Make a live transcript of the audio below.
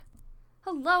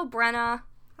Hello, Brenna.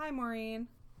 Hi, Maureen.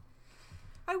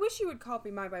 I wish you would call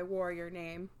me my warrior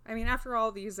name. I mean, after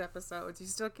all these episodes, you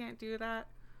still can't do that?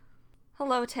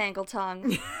 Hello,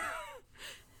 Tangletongue.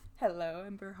 Hello,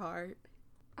 Emberheart.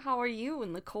 How are you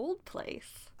in the cold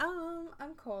place?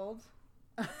 I'm cold.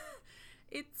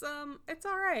 It's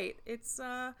alright. It's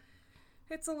a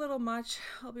little much.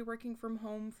 I'll be working from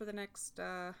home for the next,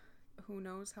 who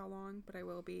knows how long, but I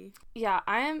will be. Yeah,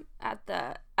 I am at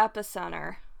the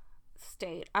epicenter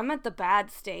state. I'm at the bad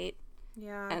state.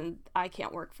 Yeah. And I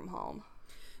can't work from home.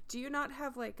 Do you not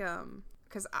have, like,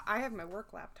 because I have my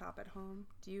work laptop at home.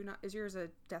 Do you not? Is yours a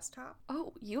desktop?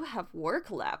 Oh, you have work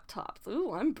laptops.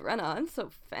 Ooh, I'm Brenna. I'm so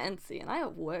fancy, and I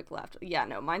have work laptops. Yeah,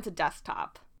 no, mine's a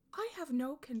desktop. I have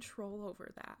no control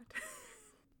over that.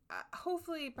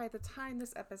 Hopefully, by the time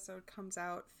this episode comes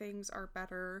out, things are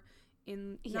better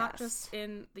not just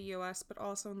in the US, but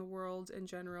also in the world in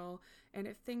general. And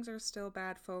if things are still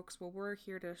bad, folks, well, we're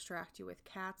here to distract you with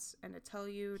cats and to tell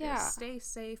you to stay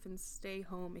safe and stay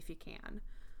home if you can.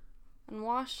 And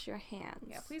wash your hands.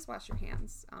 Yeah, please wash your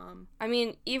hands. I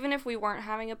mean, even if we weren't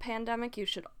having a pandemic, you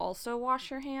should also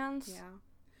wash your hands. Yeah.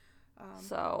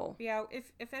 Yeah,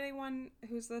 if anyone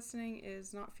who's listening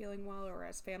is not feeling well, or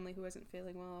has family who isn't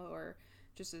feeling well, or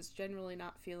just is generally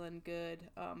not feeling good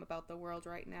about the world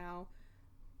right now,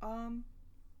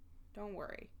 don't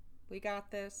worry. We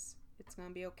got this. It's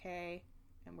gonna be okay,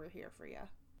 and we're here for you.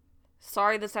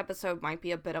 Sorry, this episode might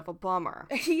be a bit of a bummer.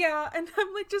 Yeah, and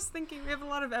I'm like just thinking we have a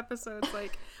lot of episodes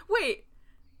like, wait,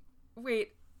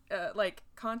 like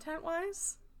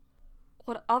content-wise?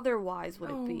 What otherwise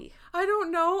would it be? I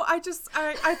don't know.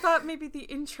 I thought maybe the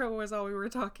intro was all we were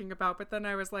talking about, but then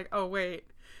I was like, oh, wait.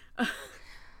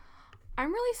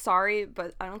 I'm really sorry,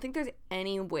 but I don't think there's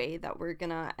any way that we're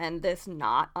gonna end this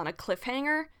not on a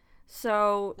cliffhanger.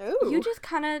 So you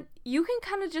can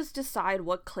kind of just decide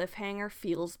what cliffhanger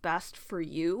feels best for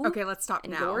you. Okay, let's stop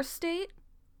now. In your state?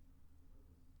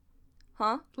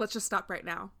 Huh? Let's just stop right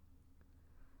now.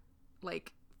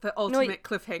 Like, the ultimate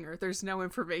cliffhanger. There's no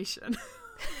information.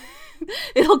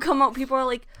 It'll come out. People are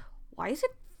like, why is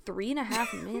it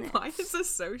 3.5 minutes? Why is this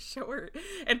so short?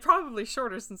 And probably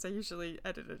shorter since I usually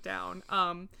edit it down.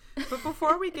 But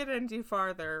before we get any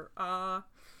farther,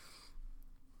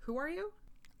 who are you?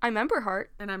 I'm Emberheart.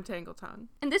 And I'm Tangletongue.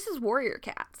 And this is Warrior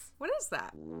Cats. What is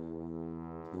that?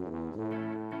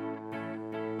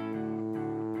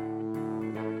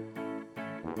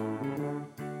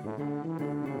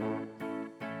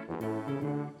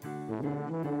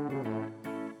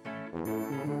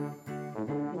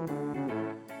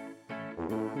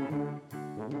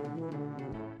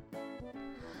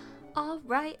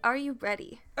 Alright, are you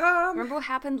ready? Remember what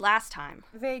happened last time?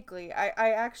 Vaguely.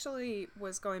 I actually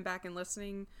was going back and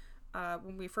listening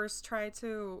when we first tried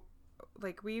to,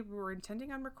 like, we were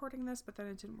intending on recording this, but then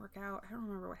it didn't work out. I don't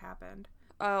remember what happened.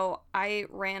 Oh, I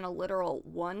ran a literal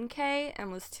 1K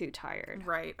and was too tired.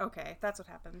 Right, okay, that's what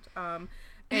happened.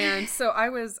 And so I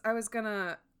was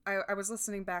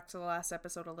listening back to the last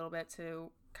episode a little bit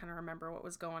to kind of remember what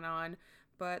was going on.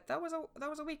 But that was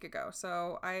a week ago,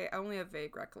 so I only have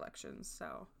vague recollections,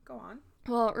 so go on.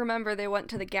 Well, remember, they went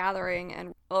to the gathering,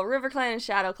 and, RiverClan and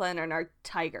ShadowClan are now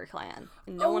Tiger Clan,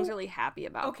 and no one's really happy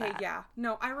about that. Okay, yeah.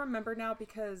 No, I remember now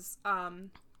because,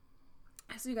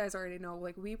 as you guys already know,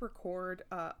 like, we record,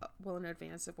 well in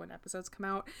advance of when episodes come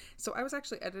out, so I was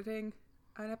actually editing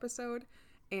an episode,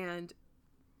 and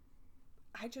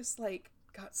I just, like,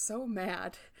 got so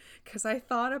mad, because I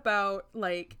thought about,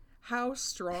 like, how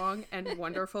strong and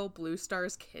wonderful Blue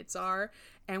Star's kids are,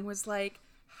 and was like,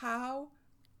 how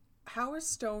is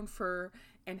Stonefur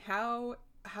and how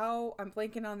I'm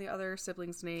blanking on the other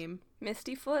sibling's name.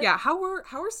 Mistyfoot? Yeah, how are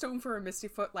Stonefur and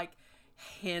Mistyfoot like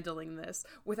handling this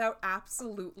without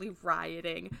absolutely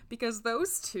rioting? Because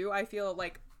those two, I feel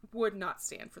like, would not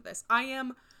stand for this. I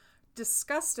am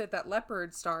disgusted that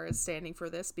Leopard Star is standing for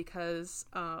this because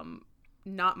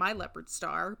not my Leopard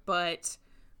Star, but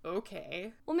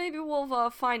okay. Well, maybe we'll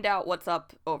find out what's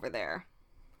up over there.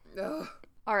 Ugh.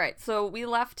 Alright, so we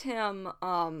left him,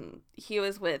 he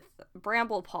was with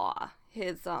Bramblepaw,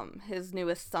 his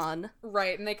newest son.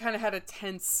 Right, and they kind of had a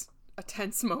tense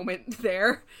moment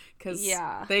there, because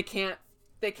they can't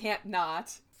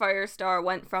not. Firestar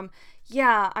went from,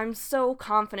 yeah, I'm so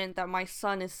confident that my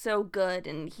son is so good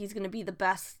and he's gonna be the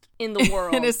best in the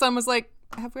world. And his son was like,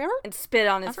 have we ever? And spit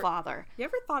on his father. You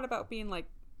ever thought about being, like,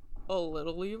 a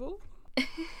little evil?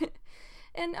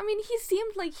 And, I mean, he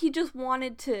seemed like he just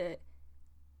wanted to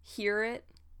hear it.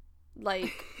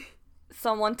 Like,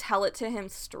 someone tell it to him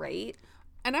straight.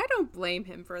 And I don't blame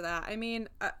him for that. I mean,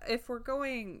 if we're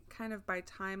going kind of by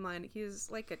timeline, he's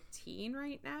like a teen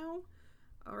right now.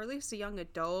 or at least a young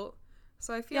adult.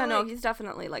 So I feel yeah, no, he's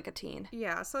definitely like a teen.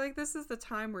 Yeah, so like this is the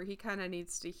time where he kind of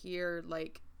needs to hear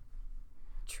like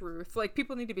truth. Like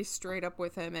people need to be straight up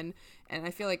with him, and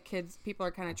I feel like people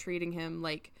are kind of treating him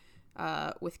like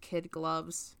with kid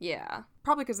gloves. Yeah.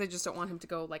 Probably because they just don't want him to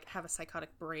go like have a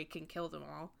psychotic break and kill them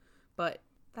all. But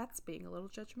that's being a little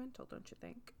judgmental, don't you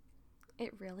think?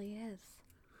 It really is.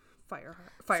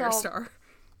 Firestar.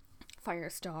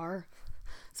 Firestar.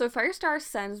 So Firestar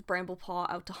sends Bramblepaw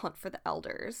out to hunt for the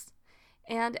elders.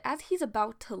 And as he's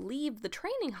about to leave the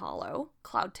training hollow,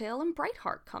 Cloudtail and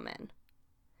Brightheart come in.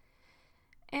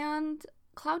 And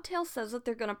Cloudtail says that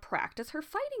they're going to practice her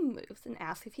fighting moves and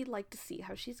asks if he'd like to see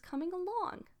how she's coming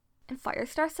along. And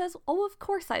Firestar says, oh, of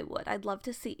course I would. I'd love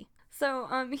to see. So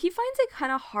he finds it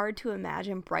kind of hard to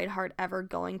imagine Brightheart ever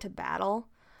going to battle.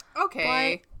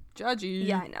 Okay. Judgy.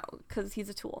 Yeah, I know, because he's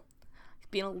a tool. He's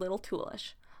being a little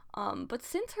toolish. But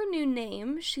since her new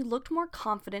name, she looked more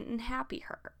confident and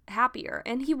happier,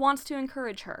 and he wants to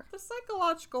encourage her. The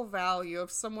psychological value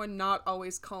of someone not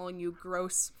always calling you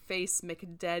gross face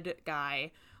McDead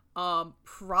guy,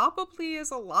 probably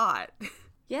is a lot.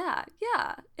 Yeah,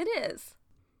 it is.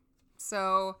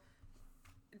 So,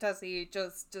 does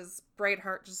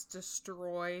Brightheart just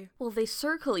destroy? Well, they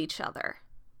circle each other.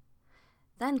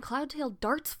 Then Cloudtail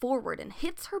darts forward and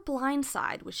hits her blind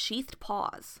side with sheathed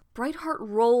paws. Brightheart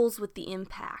rolls with the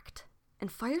impact, and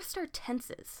Firestar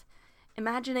tenses,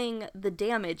 imagining the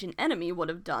damage an enemy would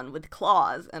have done with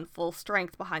claws and full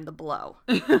strength behind the blow.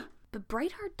 But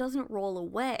Brightheart doesn't roll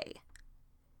away.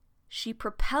 She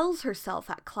propels herself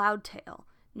at Cloudtail,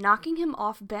 knocking him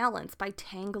off balance by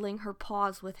tangling her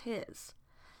paws with his.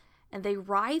 And they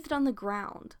writhed on the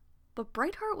ground, but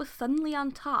Brightheart was suddenly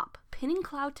on top, pinning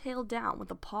Cloudtail down with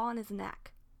a paw on his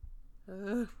neck.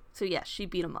 So yes, she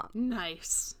beat him up.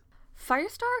 Nice.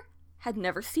 Firestar had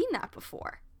never seen that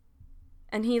before.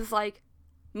 And he's like,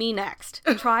 me next.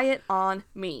 Try it on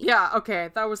me. Yeah, okay,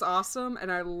 that was awesome,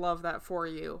 and I love that for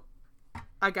you.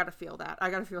 I gotta feel that. I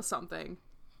gotta feel something.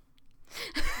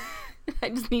 I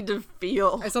just need to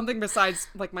feel. Something besides,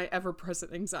 like, my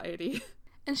ever-present anxiety.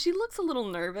 And she looks a little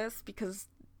nervous because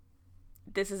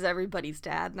this is everybody's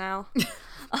dad now.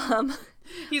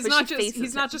 He's not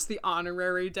just the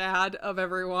honorary dad of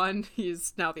everyone.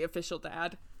 He's now the official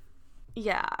dad.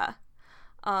 Yeah.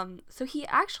 So he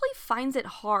actually finds it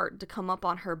hard to come up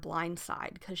on her blind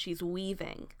side because she's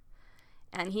weaving.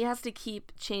 And he has to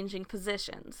keep changing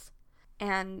positions.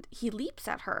 And he leaps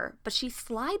at her, but she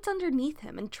slides underneath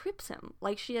him and trips him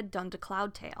like she had done to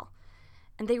Cloudtail.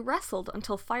 And they wrestled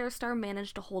until Firestar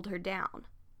managed to hold her down.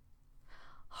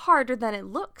 Harder than it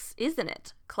looks, isn't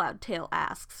it? Cloudtail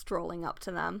asks, strolling up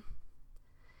to them.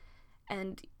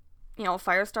 And,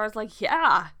 Firestar's like,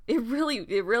 yeah, it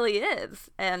really is,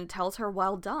 and tells her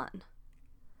well done.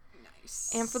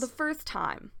 Nice. And for the first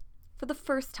time,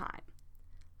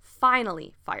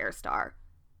 finally, Firestar,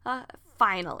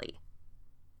 finally,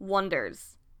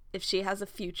 wonders if she has a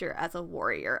future as a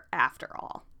warrior after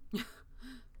all.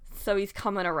 So he's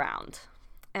coming around,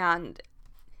 and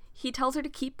he tells her to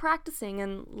keep practicing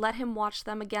and let him watch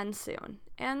them again soon.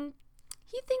 And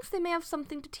he thinks they may have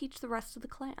something to teach the rest of the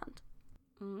clan.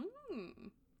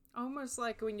 Almost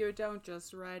like when you don't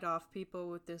just write off people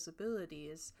with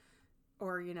disabilities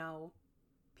or,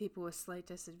 people with slight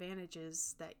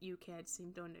disadvantages that you can't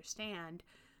seem to understand.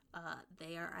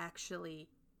 They are actually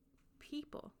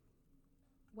people.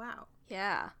 Wow.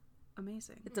 Yeah.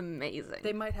 Amazing. It's amazing.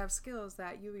 They might have skills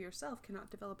that you yourself cannot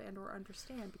develop and or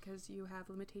understand because you have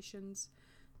limitations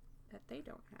that they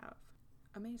don't have.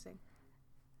 Amazing.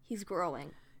 He's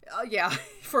growing. Yeah,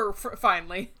 for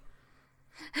finally.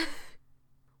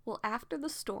 Well, after the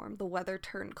storm, the weather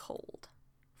turned cold.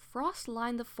 Frost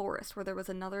lined the forest where there was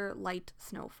another light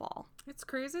snowfall. It's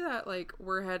crazy that,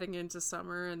 we're heading into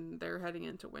summer and they're heading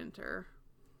into winter.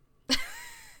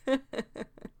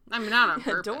 I mean, not on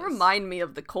purpose. Don't remind me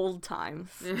of the cold times.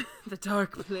 The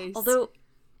dark place. Although,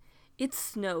 it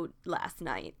snowed last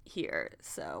night here,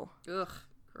 so... Ugh,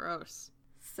 gross.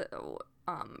 So,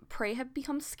 prey had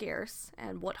become scarce,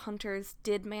 and what hunters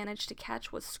did manage to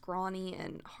catch was scrawny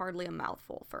and hardly a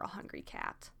mouthful for a hungry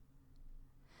cat.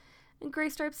 And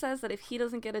Graystripe says that if he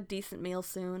doesn't get a decent meal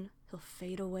soon, he'll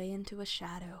fade away into a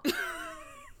shadow.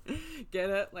 Get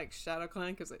it? Like Shadow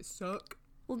Clan, because they suck.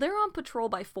 Well, they're on patrol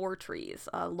by 4 trees.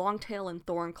 Longtail and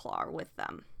Thornclaw are with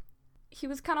them. He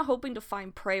was kind of hoping to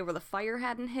find prey where the fire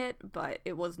hadn't hit, but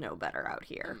it was no better out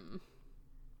here.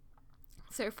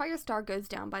 So Firestar goes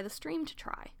down by the stream to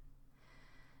try.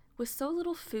 With so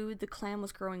little food, the clan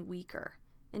was growing weaker.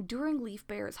 Enduring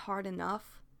Leafbear is hard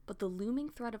enough, but the looming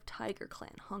threat of Tiger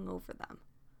Clan hung over them.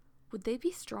 Would they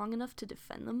be strong enough to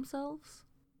defend themselves?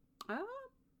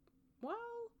 Well,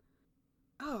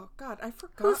 oh god, I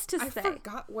forgot. Who's to say? I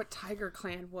forgot what Tiger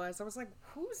Clan was. I was like,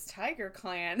 who's Tiger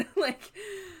Clan? Like,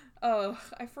 oh,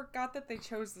 I forgot that they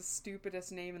chose the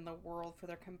stupidest name in the world for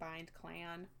their combined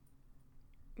clan.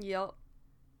 Yep.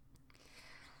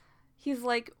 He's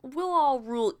like, we'll all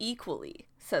rule equally,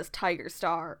 says Tiger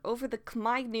Star, over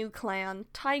my new clan,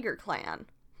 Tiger Clan.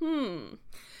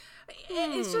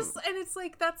 It's just, and it's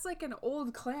like, that's like an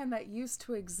old clan that used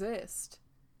to exist.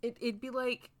 It'd be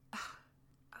like,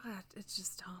 it's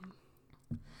just dumb.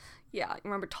 Yeah,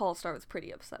 remember Tall Star was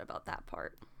pretty upset about that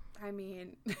part. I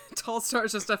mean, Tall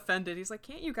Star's just offended. He's like,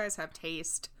 can't you guys have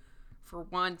taste for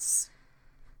once?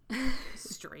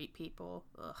 Straight people.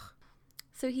 Ugh.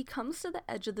 So he comes to the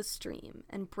edge of the stream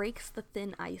and breaks the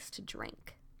thin ice to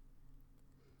drink.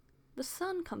 The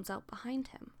sun comes out behind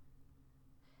him.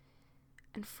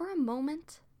 And for a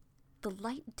moment, the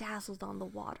light dazzled on the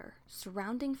water,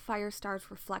 surrounding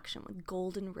Firestar's reflection with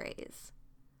golden rays.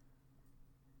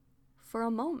 For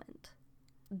a moment,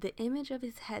 the image of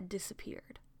his head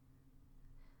disappeared.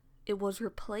 It was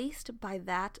replaced by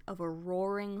that of a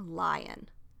roaring lion.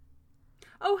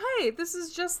 Oh, hey, this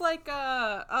is just like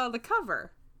the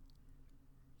cover.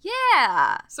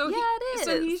 Yeah! So yeah, it is.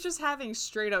 So he's just having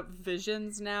straight up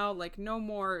visions now, like no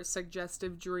more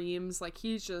suggestive dreams. Like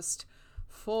he's just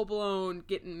full blown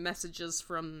getting messages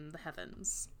from the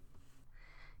heavens.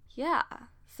 Yeah.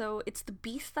 So it's the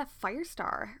beast that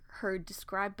Firestar heard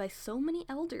described by so many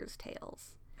elders'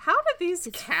 tales. How do these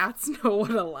cats know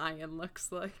what a lion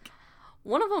looks like?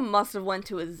 One of them must have went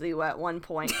to a zoo at one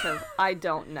point, because I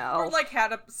don't know. Or like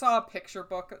saw a picture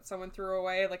book that someone threw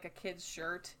away, like a kid's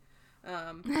shirt.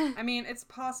 I mean, it's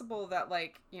possible that,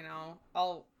 like, you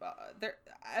know, there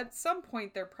at some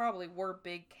point there probably were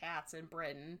big cats in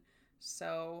Britain,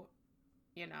 so,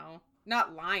 you know,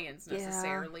 not lions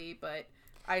necessarily, but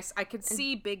I could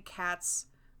see big cats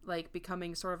like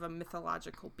becoming sort of a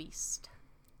mythological beast.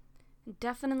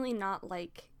 Definitely not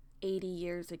like 80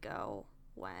 years ago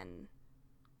when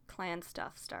clan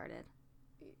stuff started.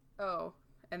 Oh,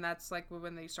 and that's like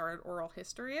when they started oral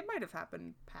history. It might have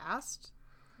happened past.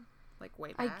 Like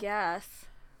way back. I guess.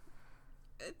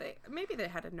 Maybe they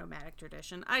had a nomadic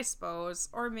tradition, I suppose.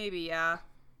 Or maybe, yeah,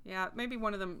 maybe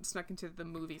one of them snuck into the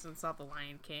movies and saw The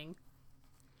Lion King.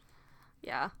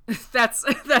 Yeah. That's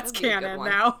canon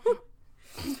now.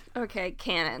 Okay,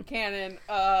 canon. Canon.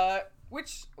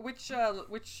 Which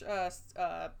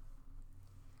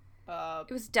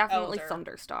it was definitely elder.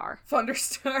 Thunderstar.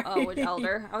 Thunderstar. Oh, which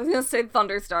elder? I was gonna say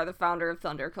Thunderstar, the founder of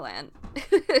ThunderClan.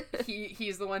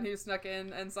 He's the one who snuck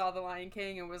in and saw The Lion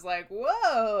King and was like,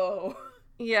 whoa!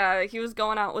 Yeah, he was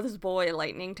going out with his boy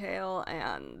Lightning Tail,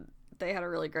 and they had a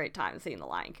really great time seeing The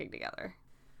Lion King together.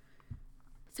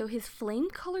 So his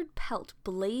flame-colored pelt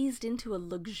blazed into a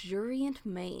luxuriant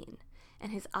mane,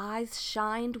 and his eyes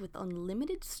shined with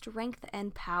unlimited strength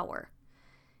and power.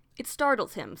 It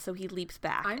startles him, so he leaps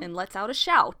back and lets out a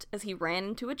shout as he ran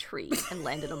into a tree and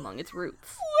landed among its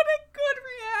roots. What a good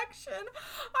reaction!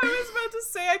 I was about to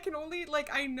say, I can only, like,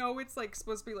 I know it's, like,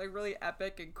 supposed to be, like, really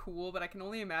epic and cool, but I can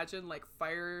only imagine, like,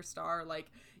 Firestar, like,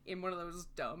 in one of those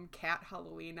dumb cat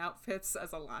Halloween outfits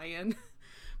as a lion.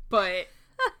 But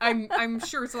I'm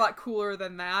sure it's a lot cooler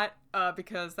than that,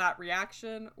 because that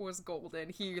reaction was golden.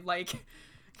 He's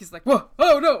like, whoa,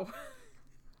 oh no!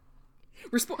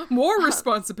 More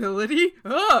responsibility!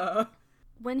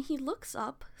 When he looks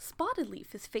up, Spotted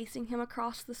Leaf is facing him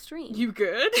across the stream. You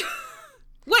good?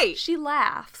 Wait! She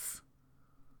laughs.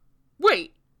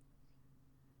 Wait!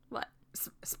 What?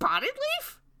 Spotted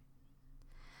Leaf?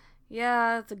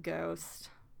 Yeah, it's a ghost.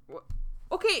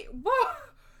 Okay, whoa!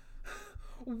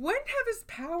 When have his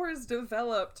powers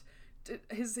developed?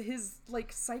 His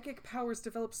like psychic powers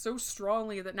developed so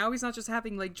strongly that now he's not just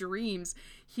having like dreams,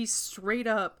 he's straight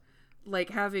up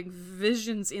like having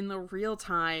visions in the real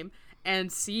time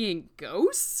and seeing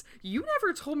ghosts? You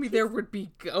never told me there would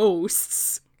be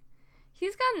ghosts.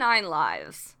 He's got 9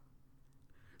 lives.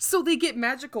 So they get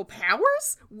magical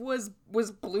powers? Was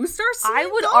Blue Star seeing I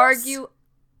would ghosts?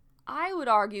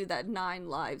 argue that 9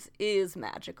 lives is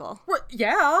magical.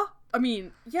 Yeah. I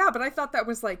mean, yeah, but I thought that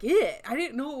was like it. I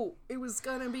didn't know it was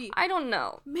gonna be. I don't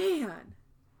know. Man.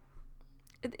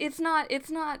 It's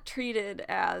not treated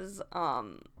as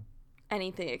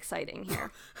anything exciting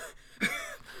here.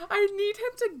 I need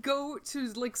him to go to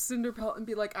like Cinderpelt and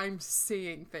be like, I'm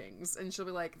seeing things, and she'll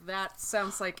be like, that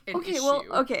sounds like an issue.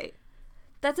 Okay.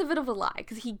 That's a bit of a lie,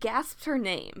 because he gasped her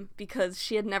name because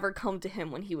she had never come to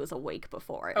him when he was awake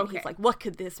before. And he's like, what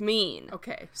could this mean?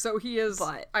 Okay, so he is...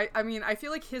 But... I mean, I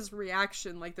feel like his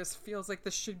reaction, like, this feels like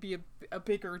this should be a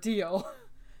bigger deal.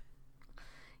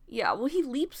 Yeah, well, he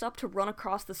leaps up to run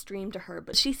across the stream to her,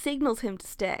 but she signals him to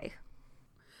stay.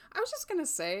 I was just gonna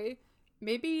say,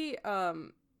 maybe,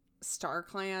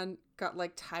 StarClan got,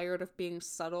 like, tired of being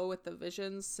subtle with the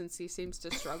visions since he seems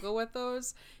to struggle with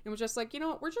those, and was just like, you know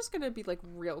what, we're just gonna be, like,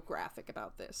 real graphic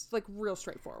about this. Like, real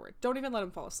straightforward. Don't even let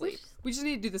him fall asleep. We just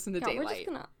need to do this in the daylight.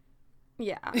 We're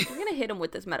gonna hit him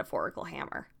with this metaphorical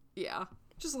hammer. Yeah,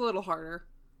 just a little harder.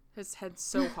 His head's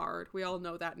so hard. We all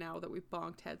know that now that we've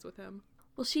bonked heads with him.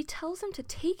 Well, she tells him to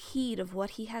take heed of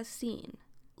what he has seen.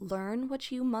 Learn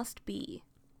what you must be.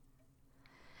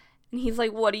 And he's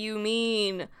like, what do you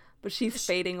mean? But she's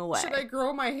fading away. Should I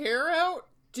grow my hair out?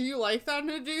 Do you like that,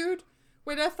 new dude?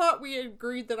 Wait, I thought we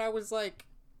agreed that I was like,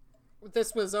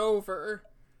 this was over.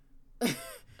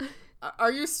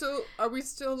 Are we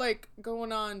still like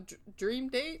going on dream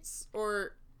dates?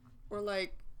 Or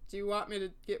like, do you want me to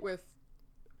get with...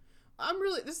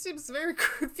 this seems very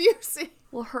confusing.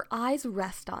 Well, her eyes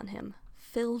rest on him,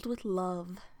 filled with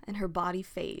love, and her body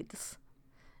fades.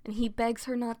 And he begs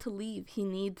her not to leave. He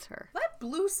needs her. Let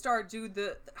Blue Star do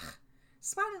the...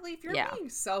 Spotted Leaf, you're being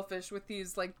selfish with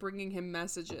these, like, bringing him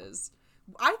messages.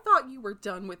 I thought you were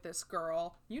done with this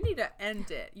girl. You need to end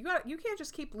it. You can't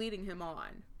just keep leading him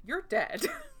on. You're dead.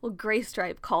 Well,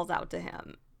 Graystripe calls out to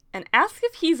him and asks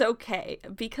if he's okay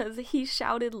because he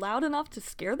shouted loud enough to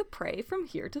scare the prey from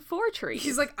here to Fourtree.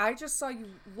 He's like, I just saw you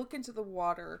look into the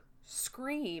water,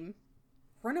 scream,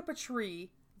 run up a tree,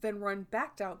 then run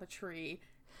back down the tree.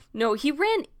 No, he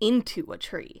ran into a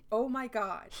tree. Oh my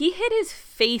god. He hit his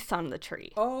face on the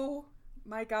tree. Oh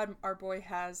my god, our boy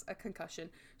has a concussion.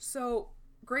 So,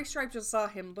 Graystripe just saw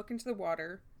him look into the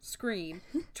water, scream,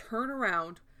 turn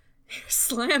around,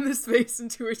 slam his face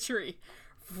into a tree,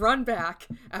 run back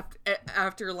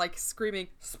after like screaming,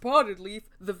 Spotted Leaf,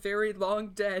 the very long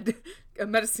dead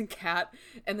medicine cat,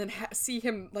 and then see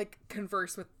him like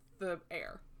converse with the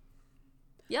air.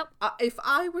 Yep. If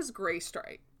I was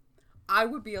Graystripe, I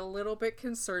would be a little bit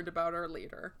concerned about our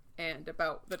leader and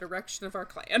about the direction of our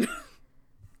clan.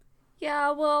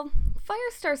 Yeah, well,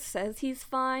 Firestar says he's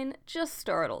fine, just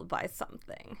startled by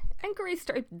something. And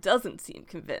Graystripe doesn't seem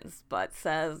convinced, but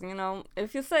says, you know,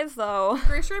 if you say so.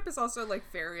 Graystripe is also, like,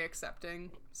 very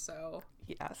accepting, so...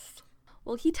 Yes.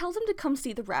 Well, he tells him to come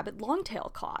see the rabbit Longtail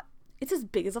caught. It's as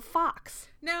big as a fox.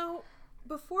 Now,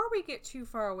 before we get too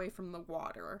far away from the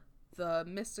water... the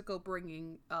mystical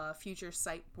bringing future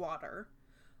sight water.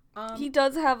 He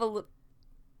does have a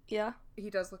yeah? He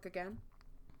does look again?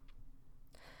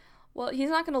 Well, he's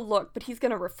not going to look, but he's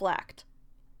going to reflect.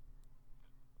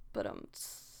 But,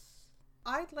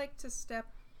 I'd like to step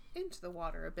into the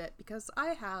water a bit, because I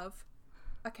have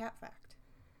a cat fact.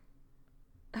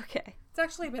 Okay. It's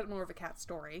actually a bit more of a cat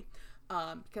story,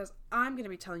 because I'm going to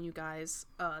be telling you guys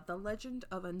the legend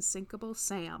of Unsinkable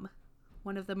Sam,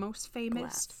 one of the most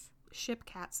famous ship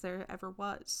cats there ever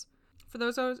was. For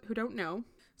those who don't know,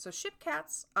 so ship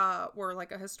cats were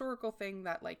like a historical thing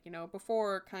that, like, you know,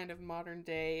 before kind of modern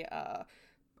day,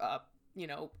 you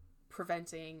know,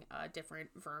 preventing different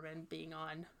vermin being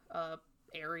on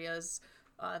areas,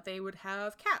 they would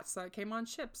have cats that came on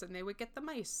ships, and they would get the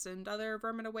mice and other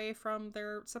vermin away from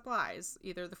their supplies,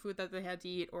 either the food that they had to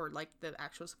eat or like the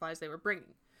actual supplies they were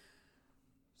bringing.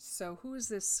 So who is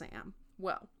this Sam?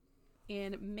 Well,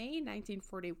 in May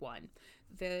 1941,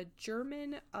 the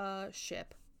German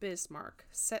ship Bismarck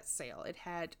set sail. It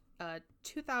had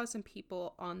 2,000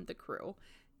 people on the crew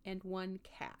and one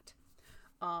cat.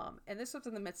 And this was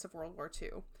in the midst of World War II.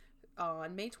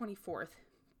 On May 24th,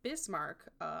 Bismarck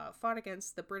fought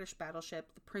against the British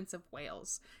battleship the Prince of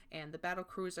Wales and the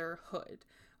battlecruiser Hood.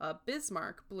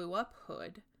 Bismarck blew up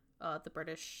Hood. The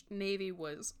British Navy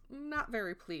was not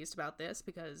very pleased about this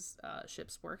because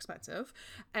ships were expensive,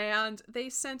 and they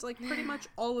sent like pretty much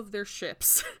all of their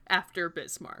ships after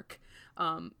Bismarck,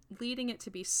 leading it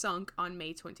to be sunk on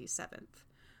May 27th.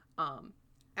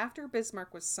 After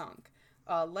Bismarck was sunk,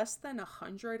 less than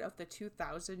 100 of the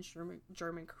 2,000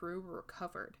 German crew were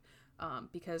recovered,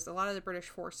 because a lot of the British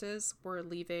forces were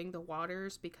leaving the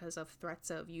waters because of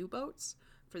threats of U-boats.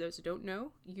 For those who don't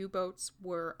know, U-boats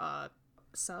were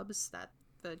subs that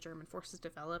the German forces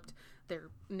developed.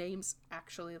 Their names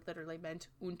actually literally meant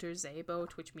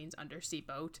Unterseeboot, which means undersea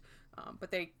boat,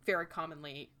 but they very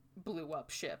commonly blew up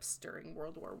ships during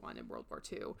World War I and World War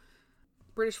II.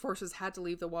 British forces had to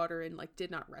leave the water and like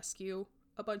did not rescue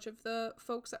a bunch of the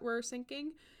folks that were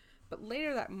sinking. But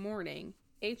later that morning,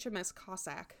 HMS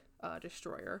Cossack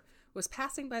destroyer was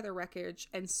passing by the wreckage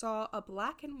and saw a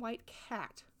black and white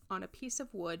cat on a piece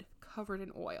of wood covered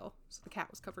in oil. So the cat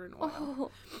was covered in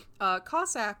oil.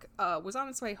 Cossack was on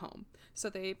its way home. So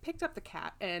they picked up the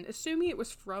cat, and assuming it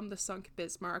was from the sunk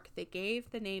Bismarck, they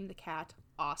gave the name the cat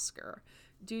Oscar.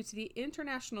 Due to the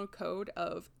International Code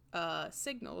of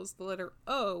Signals, the letter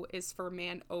O is for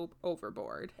man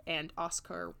overboard, and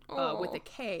Oscar with a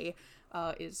K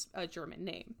is a German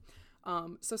name.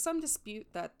 So some dispute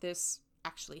that this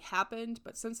actually happened,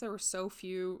 but since there were so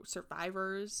few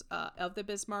survivors of the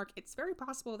Bismarck, it's very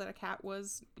possible that a cat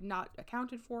was not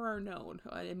accounted for or known.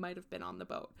 It might have been on the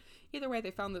boat. Either way, they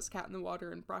found this cat in the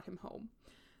water and brought him home.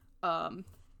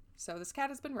 So this cat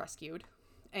has been rescued,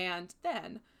 and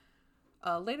then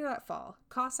later that fall,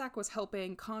 Cossack was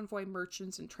helping convoy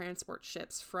merchants and transport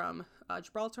ships from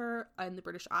Gibraltar and the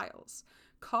British Isles.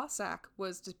 Cossack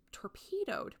was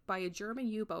torpedoed by a German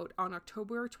U-boat on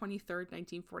October 23rd,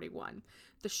 1941.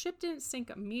 The ship didn't sink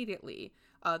immediately.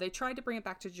 They tried to bring it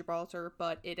back to Gibraltar,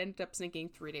 but it ended up sinking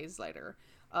 3 days later.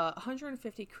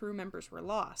 150 crew members were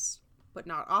lost, but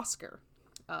not Oscar.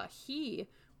 He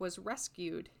was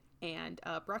rescued and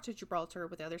brought to Gibraltar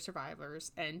with other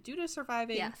survivors, and due to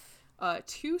surviving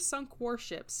 2 sunk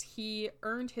warships, he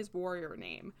earned his warrior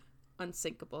name,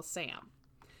 Unsinkable Sam.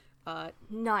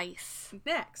 Nice.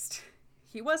 Next,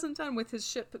 he wasn't done with his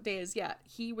ship days yet.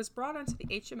 He was brought onto the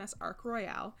HMS Ark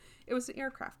Royale. It was an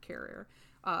aircraft carrier,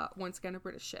 once again a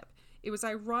British ship. It was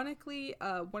ironically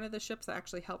one of the ships that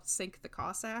actually helped sink the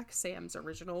Cossack, Sam's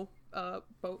original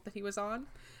boat that he was on.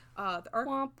 The Ark,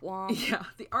 womp womp. Yeah,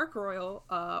 the Ark Royal,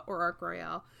 or Ark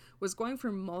Royale, was going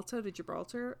from Malta to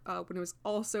Gibraltar when it was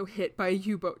also hit by a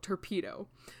U-boat torpedo.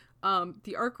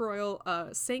 The Ark Royal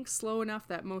sank slow enough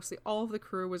that mostly all of the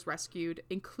crew was rescued,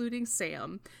 including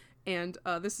Sam. And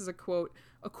this is a quote: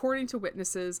 "According to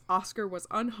witnesses, Oscar was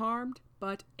unharmed,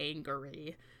 but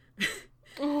angry."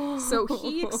 So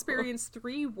he experienced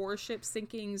 3 warship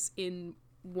sinkings in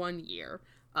 1 year.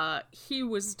 He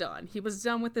was done. He was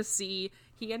done with the sea.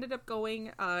 He ended up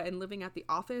going and living at the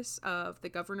office of the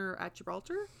governor at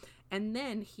Gibraltar. And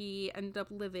then he ended up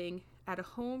living at a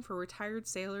home for retired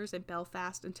sailors in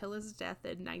Belfast until his death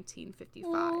in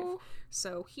 1955. Aww.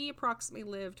 So he approximately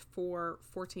lived for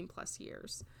 14 plus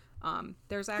years.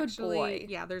 There's actually,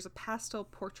 there's a pastel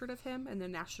portrait of him in the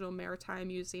National Maritime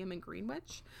Museum in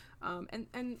Greenwich.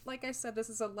 And like I said, this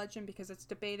is a legend because it's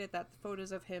debated that the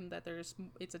photos of him, that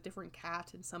it's a different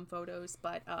cat in some photos,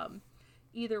 but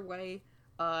either way,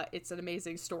 it's an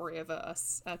amazing story of a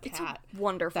cat. It's a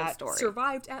wonderful that story.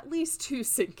 Survived at least 2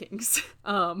 sinkings,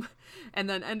 and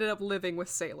then ended up living with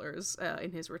sailors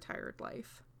in his retired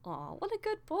life. Oh, what a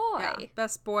good boy! Yeah,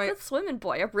 best boy, good swimming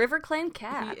boy, a River Clan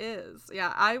cat. He is.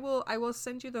 Yeah, I will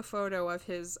send you the photo of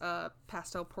his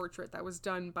pastel portrait that was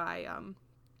done by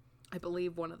I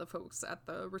believe one of the folks at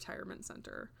the retirement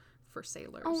center for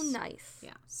sailors. Oh, nice.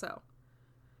 Yeah. So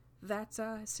that's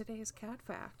today's cat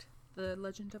fact. The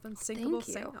legend of Unsinkable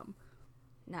Sam.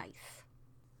 Nice.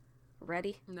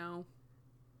 Ready? No.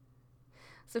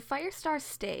 So Firestar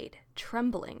stayed,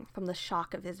 trembling from the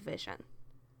shock of his vision.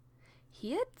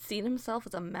 He had seen himself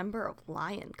as a member of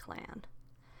Lion Clan,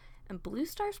 and Blue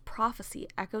Star's prophecy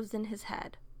echoes in his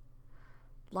head.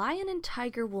 Lion and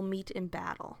Tiger will meet in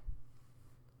battle.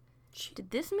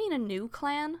 Did this mean a new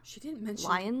clan? She didn't mention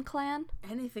Lion Clan?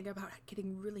 anything about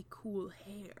getting really cool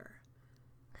hair.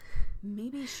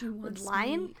 Maybe she wants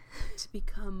Lion me to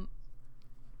become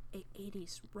a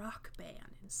 80s rock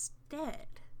band instead.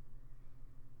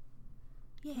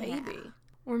 Yeah. Maybe.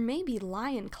 Or maybe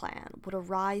Lion Clan would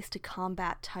arise to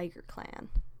combat Tiger Clan.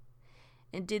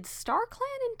 And did Star Clan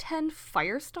intend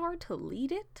Firestar to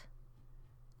lead it?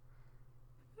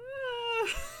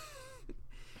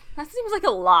 That seems like a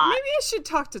lot. Maybe I should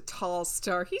talk to Tall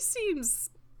Star. He seems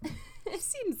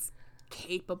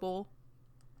capable.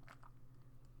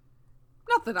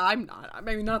 Not that I'm not. I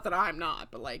mean, not that I'm not,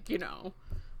 but like, you know,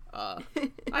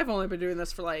 I've only been doing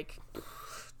this for like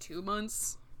 2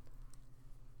 months.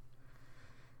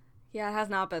 Yeah, it has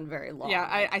not been very long. Yeah,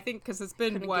 I think because it's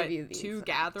been, 2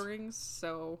 gatherings,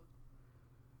 so...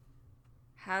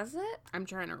 Has it? I'm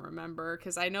trying to remember,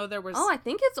 because I know there was... Oh, I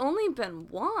think it's only been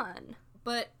 1.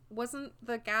 But wasn't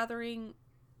the gathering...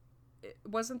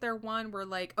 Wasn't there one where,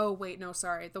 like... Oh, wait, no,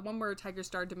 sorry. The one where Tiger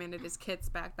Star demanded his kits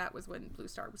back, that was when Blue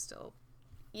Star was still...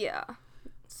 Yeah.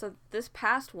 So this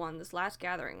past one, this last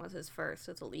gathering, was his first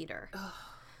as a leader. Oh,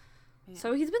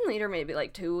 so he's been leader maybe,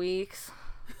 like, 2 weeks.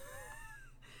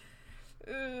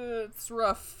 It's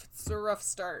rough. It's a rough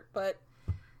start, but...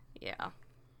 Yeah.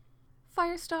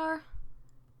 Firestar,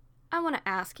 I want to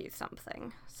ask you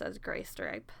something, says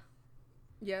Graystripe.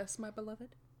 Yes, my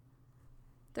beloved?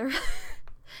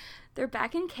 They're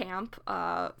back in camp.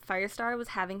 Firestar was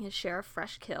having his share of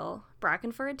fresh kill.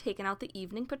 Brackenford had taken out the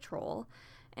evening patrol,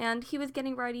 and he was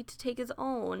getting ready to take his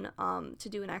own to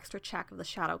do an extra check of the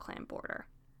Shadow Clan border.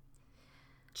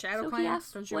 Shadow so Clan? He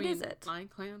asked, Don't you what mean is it? Lion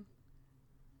Clan?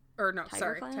 Or no,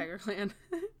 Tiger Clan.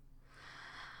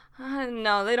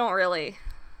 No, they don't really.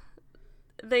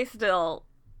 They still...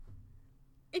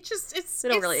 They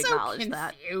don't really acknowledge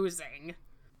that. It's so confusing.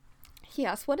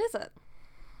 Yes, what is it?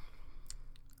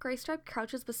 Graystripe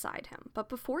crouches beside him, but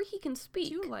before he can speak,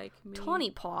 do you like me? Tawny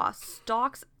Paw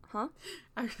stalks... Huh?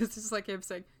 I was just like him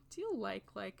saying, do you like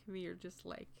me or just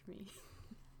like me?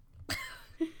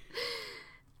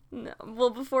 No. Well,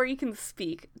 before he can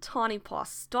speak, Tawny Paw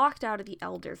stalked out of the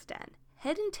Elder's Den,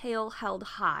 head and tail held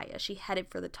high as she headed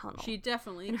for the tunnel. She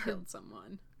definitely killed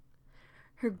someone.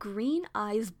 Her green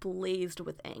eyes blazed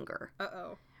with anger.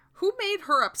 Uh-oh. Who made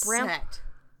her upset?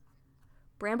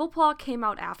 Bramblepaw came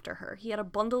out after her. He had a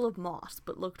bundle of moss,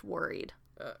 but looked worried.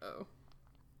 Uh-oh.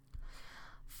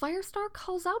 Firestar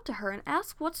calls out to her and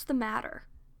asks what's the matter.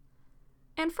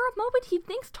 And for a moment, he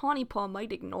thinks Tawny Paw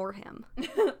might ignore him.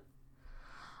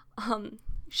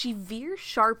 She veers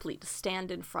sharply to stand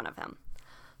in front of him.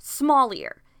 Small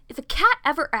Ear, if a cat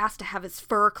ever asked to have his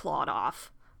fur clawed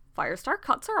off... Firestar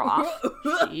cuts her off.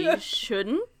 She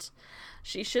shouldn't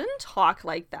talk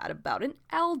like that about an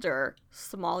elder.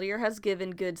 Small Ear has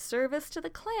given good service to the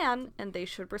clan, and they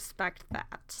should respect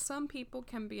that. Some people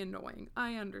can be annoying,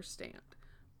 I understand.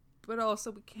 But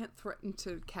also, we can't threaten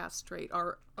to castrate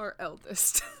our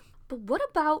eldest. But what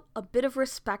about a bit of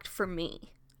respect for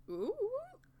me? Ooh.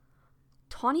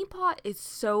 Tawny Paw is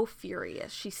so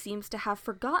furious, she seems to have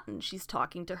forgotten she's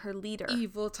talking to her leader.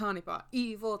 Evil Tawny Paw.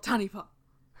 Evil Tawny Paw.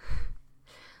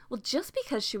 Well, just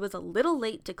because she was a little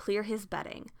late to clear his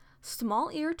bedding,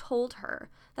 Small Ear told her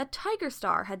that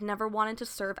Tigerstar had never wanted to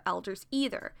serve elders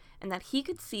either, and that he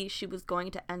could see she was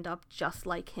going to end up just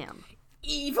like him.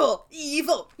 Evil!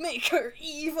 Evil! Make her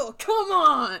evil! Come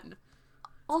on!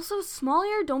 Also, Small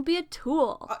Ear, don't be a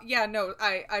tool. Yeah, no,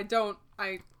 I don't.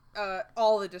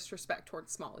 All the disrespect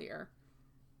towards Small Ear.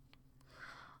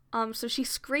 So she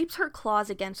scrapes her claws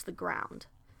against the ground.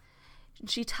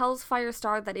 She tells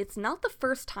Firestar that it's not the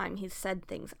first time he's said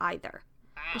things either.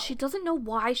 Ow. But she doesn't know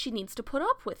why she needs to put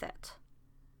up with it.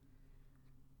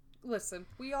 Listen,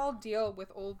 we all deal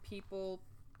with old people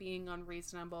being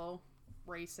unreasonable,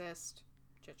 racist,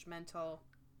 judgmental,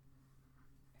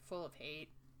 full of hate.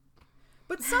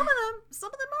 But some of them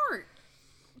aren't.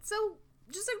 So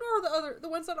just ignore the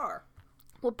ones that are.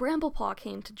 Well, Bramblepaw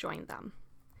came to join them.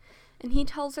 And he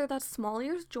tells her that Small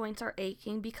Ear's joints are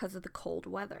aching because of the cold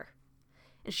weather.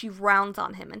 And she rounds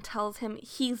on him and tells him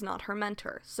he's not her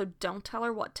mentor, so don't tell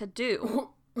her what to do.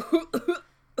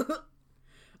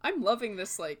 I'm loving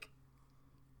this, I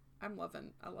love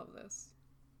this.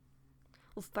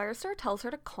 Well, Firestar tells her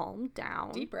to calm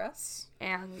down. Deep breaths.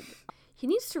 And he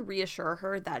needs to reassure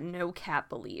her that no cat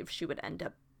believes she would end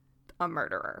up a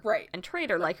murderer. Right. And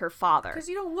traitor like her father. Because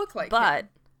you don't look like him.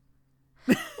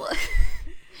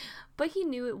 But he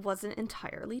knew it wasn't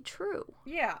entirely true.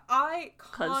 Yeah,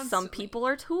 because some people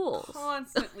are tools.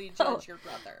 Constantly judge your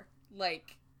brother.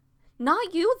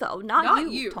 Not you, though.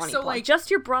 Not you, Tawny Paw.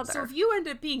 Just your brother. So if you end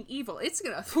up being evil, it's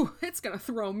gonna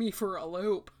throw me for a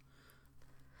loop.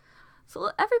 So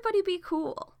let everybody be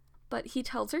cool. But he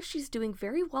tells her she's doing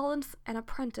very well as an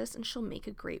apprentice and she'll make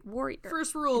a great warrior.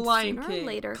 First rule of Lion King.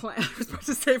 I was about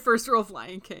to say first rule of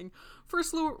Lion King.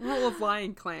 First rule of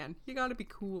Lion Clan. You gotta be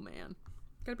cool, man.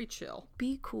 Gotta be chill.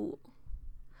 Be cool.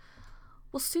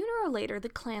 Well, sooner or later, the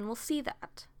clan will see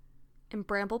that. And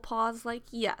Bramblepaw's like,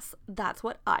 yes, that's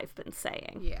what I've been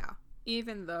saying. Yeah.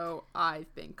 Even though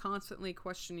I've been constantly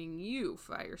questioning you,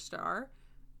 Firestar.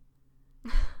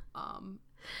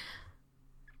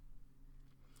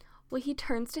 Well, he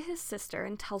turns to his sister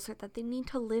and tells her that they need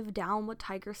to live down what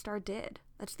Tigerstar did.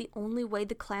 That's the only way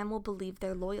the clan will believe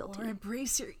their loyalty. Or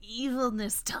embrace your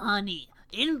evilness, Tawny.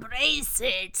 Embrace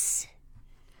it!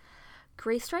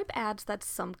 Graystripe adds that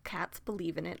some cats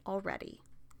believe in it already,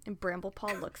 and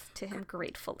Bramblepaw looks to him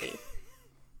gratefully.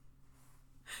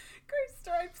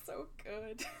 Graystripe's so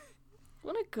good.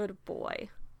 What a good boy.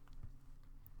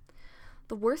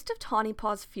 The worst of Tawny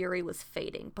Paw's fury was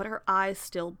fading, but her eyes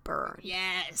still burned.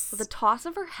 Yes. With a toss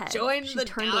of her head, Join she the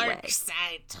turned dark away.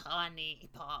 side, Tawny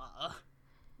Paw.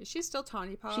 Is she still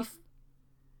Tawny Paw?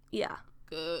 Yeah.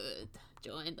 Good.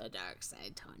 Join the dark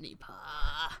side, Tawny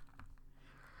Paw.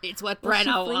 It's what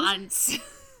Brenna wants.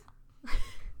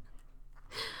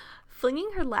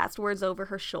 Flinging her last words over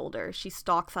her shoulder, she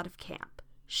stalks out of camp.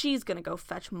 She's gonna go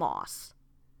fetch Moss.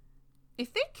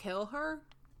 If they kill her,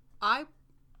 I'll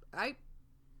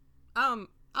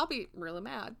be really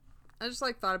mad. I just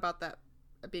thought about that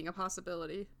being a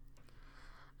possibility.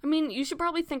 I mean, you should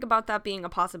probably think about that being a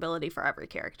possibility for every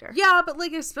character. Yeah, but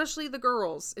especially the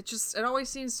girls. It always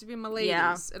seems to be my ladies.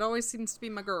 Yeah. It always seems to be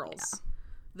my girls.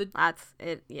 That's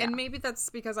it, yeah. And maybe that's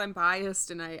because I'm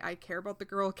biased and I care about the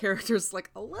girl characters,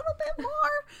 like, a little bit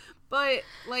more. But,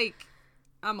 like,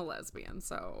 I'm a lesbian,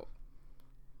 so...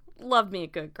 Love me a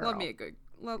good girl.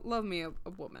 Love me a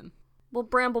woman. Well,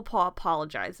 Bramblepaw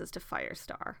apologizes to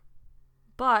Firestar,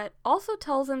 but also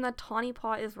tells him that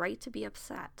Tawnypaw is right to be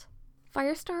upset.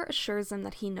 Firestar assures him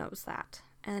that he knows that,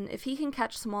 and if he can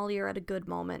catch Small Ear at a good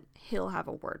moment, he'll have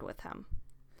a word with him.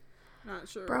 Not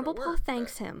sure. Bramblepaw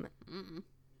thanks him.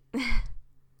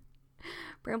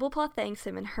 Bramblepaw thanks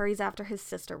him and hurries after his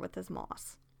sister with his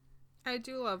moss. I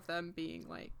do love them being,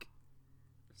 like,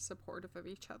 supportive of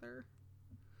each other.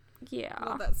 Yeah. I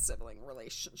love that sibling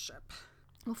relationship.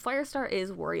 Well, Firestar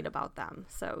is worried about them,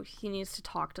 so he needs to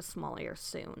talk to Small Ear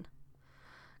soon.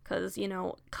 Because,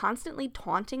 constantly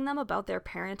taunting them about their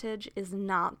parentage is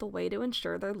not the way to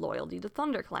ensure their loyalty to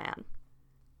ThunderClan.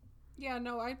 Yeah,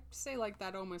 no, I'd say, like,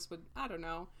 that almost would, I don't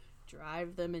know,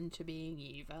 drive them into being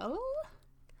evil?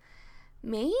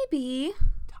 Maybe.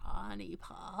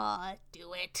 Tawnypaw,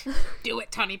 do it. Do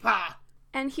it, Tawnypaw!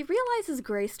 And he realizes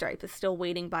Graystripe is still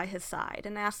waiting by his side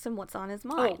and asks him what's on his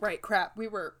mind. Oh, right, crap. We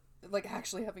were, like,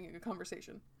 actually having a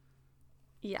conversation.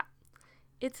 Yeah.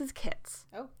 It's his kits.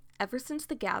 Oh. Ever since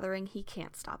the gathering, he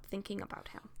can't stop thinking about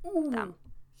him. Ooh, them.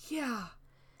 Yeah.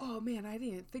 Oh, man, I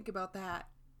didn't think about that.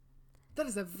 That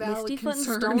is a valid Mistyfoot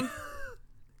concern. and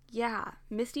Yeah,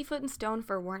 Mistyfoot and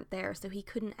Stonefur weren't there, so he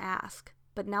couldn't ask.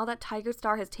 But now that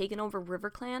Tigerstar has taken over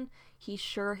RiverClan, he's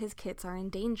sure his kits are in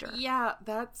danger. Yeah,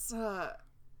 that's a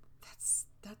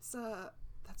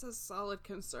solid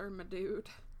concern, my dude.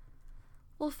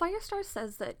 Well, Firestar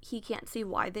says that he can't see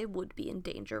why they would be in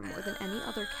danger more than any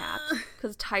other cat,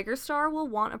 because Tigerstar will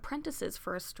want apprentices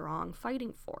for a strong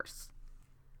fighting force.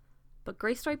 But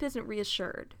Graystripe isn't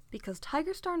reassured, because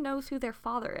Tigerstar knows who their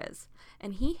father is,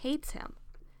 and he hates him.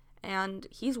 And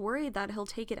he's worried that he'll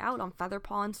take it out on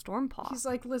Featherpaw and Stormpaw. He's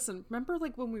like, listen, remember,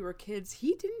 like, when we were kids,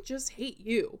 he didn't just hate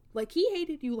you. Like, he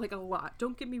hated you, like, a lot.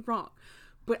 Don't get me wrong.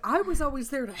 But I was always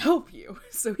there to help you,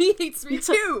 so he hates me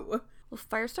too. Well,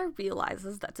 Firestar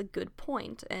realizes that's a good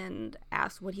point and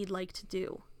asks what he'd like to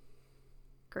do.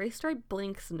 Graystripe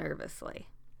blinks nervously.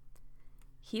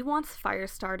 He wants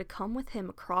Firestar to come with him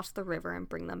across the river and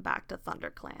bring them back to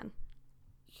ThunderClan.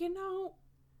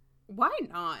 Why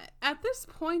not? At this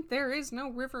point, there is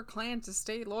no RiverClan to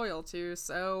stay loyal to,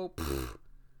 so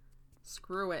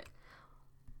screw it.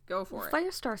 Go for it.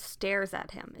 Firestar stares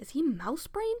at him. Is he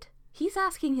mouse-brained? He's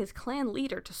asking his clan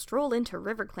leader to stroll into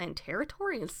RiverClan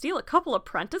territory and steal a couple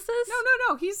apprentices?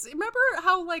 No. Remember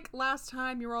how, like, last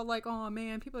time you were all like, oh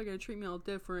man, people are gonna treat me all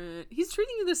different. He's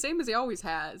treating you the same as he always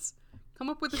has. Come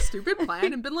up with a stupid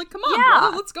plan and been like, come on,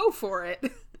 brother, let's go for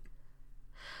it.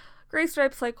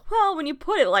 Graystripe's like, well, when you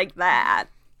put it like that.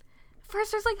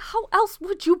 Firestar's like, how else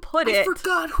would you put it? I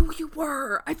forgot who you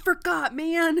were. I forgot,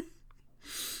 man.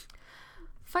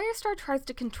 Firestar tries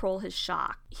to control his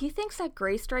shock. He thinks that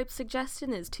Graystripe's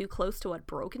suggestion is too close to what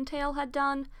Broken Tail had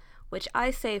done, which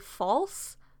I say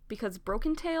false, because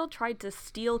Broken Tail tried to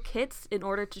steal kits in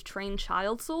order to train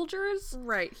child soldiers.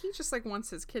 Right, he just, like,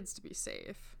 wants his kids to be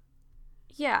safe.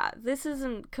 Yeah, this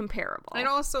isn't comparable. And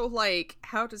also, like,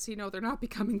 how does he know they're not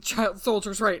becoming child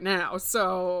soldiers right now?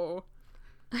 So...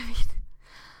 I mean...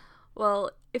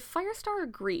 Well, if Firestar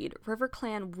agreed,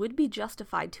 RiverClan would be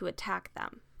justified to attack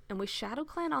them. And with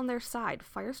ShadowClan on their side,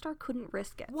 Firestar couldn't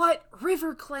risk it. What?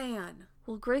 RiverClan?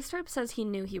 Well, Graystripe says he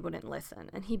knew he wouldn't listen,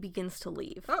 and he begins to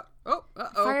leave. Uh-oh.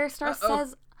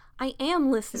 Says, I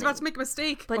am listening. He's about to make a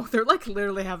mistake. But they're, like,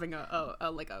 literally having a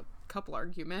couple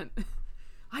argument.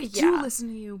 I do listen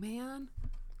to you, man.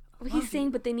 Well, he's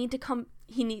saying, but they need to come.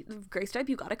 Graystripe,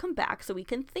 you gotta come back so we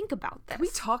can think about this. Can we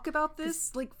talk about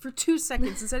this, like, for 2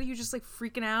 seconds instead of you just, like,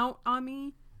 freaking out on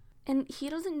me? And he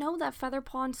doesn't know that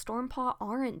Featherpaw and Stormpaw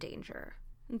are in danger.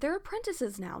 They're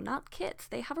apprentices now, not kits.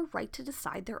 They have a right to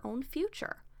decide their own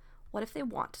future. What if they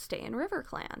want to stay in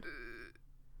RiverClan?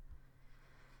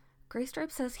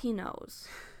 Graystripe says he knows.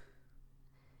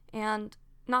 And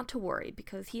not to worry,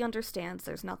 because he understands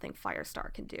there's nothing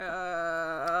Firestar can do.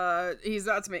 He's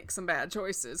about to make some bad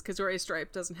choices, because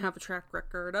Graystripe doesn't have a track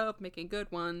record of making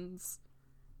good ones.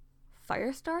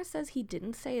 Firestar says he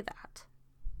didn't say that.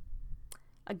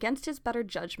 Against his better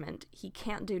judgment, he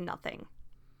can't do nothing.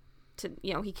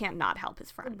 He can't not help his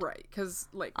friend. Right, because,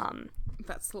 like,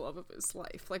 that's the love of his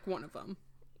life, like, one of them.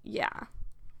 Yeah.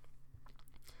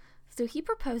 So he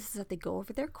proposes that they go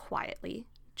over there quietly,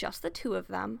 just the two of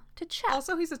them, to chat.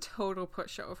 Also, he's a total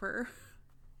pushover.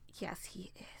 Yes,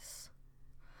 he is.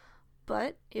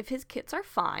 But if his kits are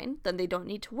fine, then they don't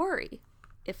need to worry.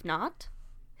 If not,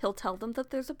 he'll tell them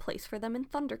that there's a place for them in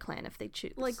ThunderClan if they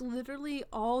choose. Like, literally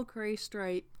all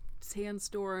Graystripe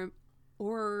Sandstorm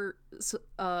or so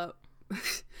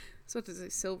to say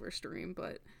Silverstream,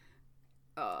 but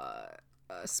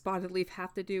Spotted Leaf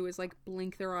have to do is like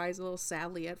blink their eyes a little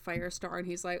sadly at Firestar, and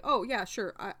he's like, oh yeah,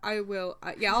 sure, I will,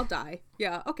 yeah, I'll die,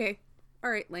 yeah, okay, all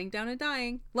right, laying down and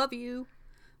dying, love you,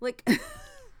 like.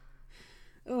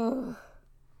 Ugh.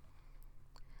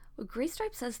 Well,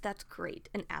 Graystripe says that's great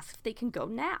and asks if they can go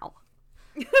now.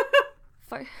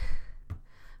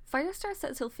 Firestar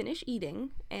says he'll finish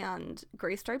eating, and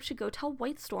Graystripe should go tell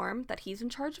Whitestorm that he's in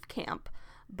charge of camp,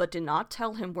 but do not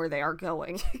tell him where they are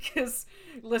going. Because,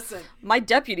 listen, my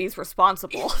deputy's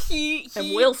responsible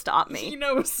and will stop me. He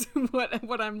knows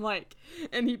what I'm like,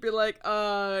 and he'd be like,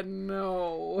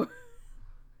 no.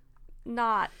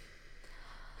 Not.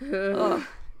 Ugh.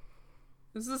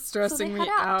 This is stressing me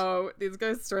out. These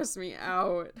guys stress me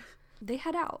out. They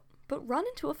head out, but run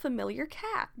into a familiar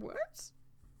cat. What?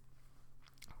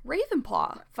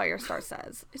 Ravenpaw, Firestar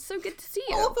says. It's so good to see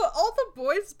you. All the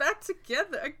boys back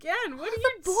together again. What are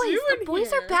you doing here? The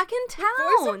boys are back in town.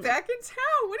 The boys are back in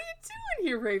town. What are you doing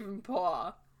here,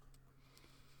 Ravenpaw?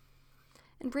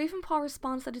 And Ravenpaw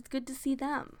responds that it's good to see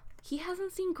them. He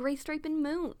hasn't seen Graystripe in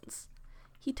moons.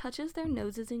 He touches their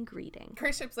noses in greeting.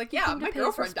 Graystripe's like, yeah, my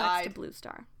girlfriend died. To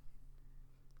Bluestar.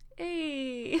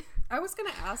 Hey. I was gonna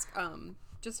ask,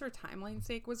 just for timeline's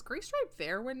sake, was Graystripe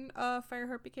there when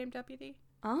Fireheart became deputy?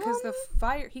 Because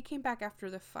he came back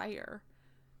after the fire.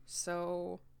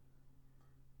 So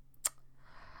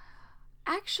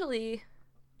actually,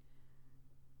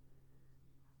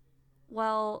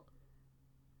 well,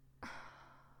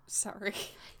 sorry.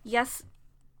 Yes.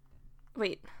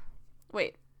 Wait.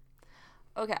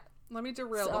 Okay. Let me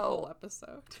derail the whole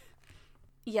episode.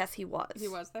 Yes, he was. He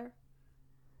was there?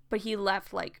 But he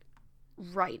left, like,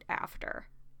 right after.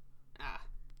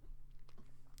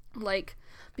 Like,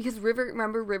 because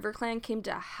remember RiverClan came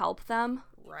to help them?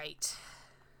 Right.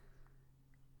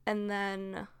 And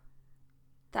then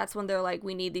that's when they're like,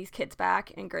 we need these kids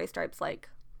back. And Graystripe's like,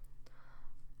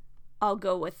 I'll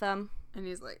go with them. And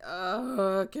he's like,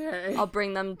 oh, okay. I'll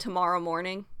bring them tomorrow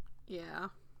morning. Yeah.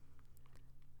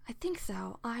 I think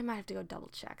so. I might have to go double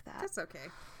check that. That's okay.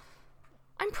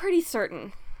 I'm pretty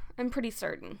certain.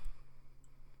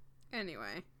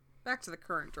 Anyway, back to the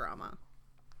current drama.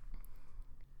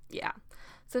 Yeah.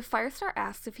 So Firestar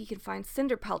asks if he can find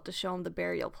Cinderpelt to show him the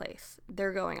burial place.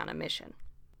 They're going on a mission.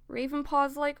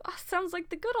 Ravenpaw's like, oh, sounds like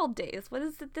the good old days. What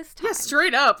is it this time? Yeah,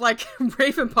 straight up. Like,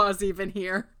 Ravenpaw's even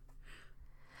here.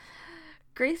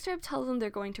 Graystripe tells him they're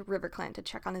going to RiverClan to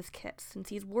check on his kids, since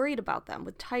he's worried about them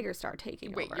with Tigerstar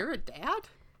taking over. Wait, you're a dad?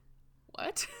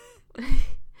 What?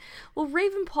 Well,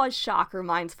 Ravenpaw's shock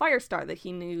reminds Firestar that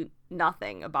he knew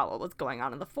nothing about what was going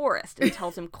on in the forest, and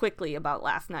tells him quickly about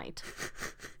last night.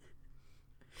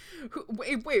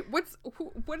 Wait,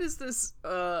 what is this,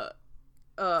 Tiger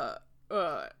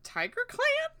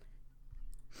Clan?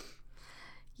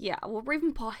 Yeah, well,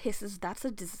 Ravenpaw hisses that's a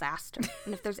disaster,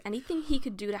 and if there's anything he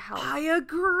could do to help... I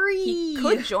agree! He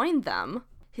could join them.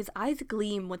 His eyes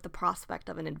gleam with the prospect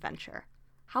of an adventure.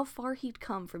 How far he'd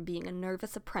come from being a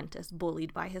nervous apprentice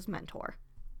bullied by his mentor.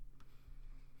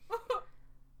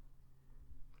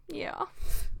 Yeah.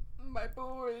 My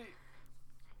boy.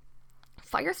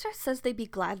 Firestar says they'd be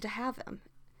glad to have him.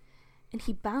 And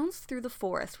he bounds through the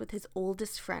forest with his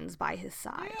oldest friends by his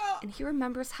side. Yeah. And he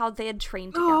remembers how they had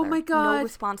trained together. Oh my god. No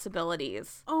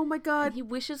responsibilities. Oh my god. And he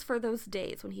wishes for those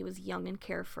days when he was young and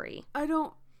carefree. I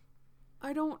don't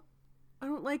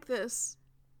like this.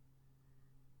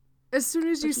 As soon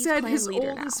as you said his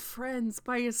oldest friends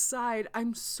by his side,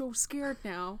 I'm so scared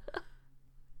now.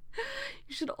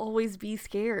 You should always be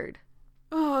scared.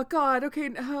 Oh god, okay.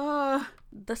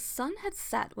 The sun had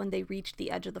set when they reached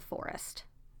the edge of the forest.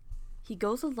 He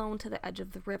goes alone to the edge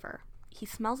of the river. He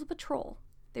smells a patrol.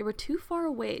 They were too far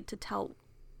away to tell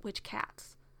which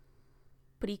cats.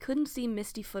 But he couldn't see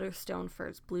Mistyfoot or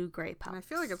Stonefur's blue-gray pups. And I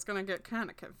feel like it's gonna get kind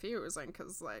of confusing,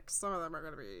 because, like, some of them are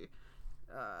gonna be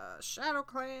Shadow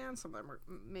Clan, some of them are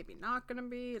maybe not gonna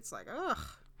be. It's like, ugh.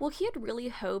 Well, he had really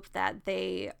hoped that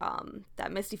that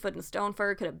Mistyfoot and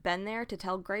Stonefur could have been there to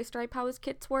tell Graystripe how his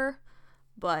kits were,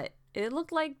 but it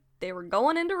looked like they were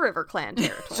going into RiverClan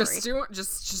territory.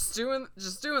 just doing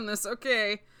this,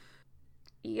 okay.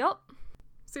 Yup.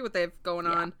 See what they have going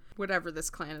on, whatever this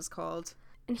clan is called.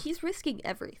 And he's risking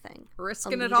everything.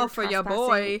 Risking it all for your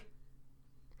boy.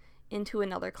 Into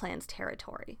another clan's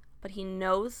territory. But he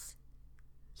knows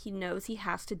he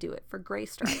has to do it for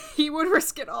Graystripe. He would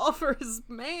risk it all for his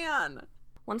man.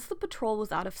 Once the patrol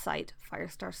was out of sight,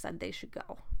 Firestar said they should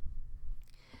go.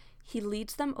 He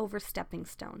leads them over stepping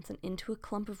stones and into a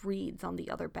clump of reeds on the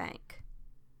other bank.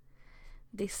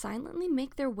 They silently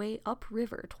make their way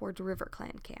upriver towards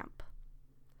RiverClan camp.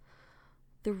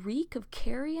 The reek of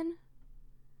carrion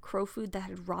crow food that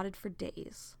had rotted for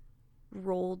days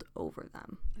rolled over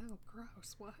them. Oh,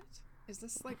 gross. What? Is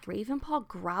this like... Ravenpaw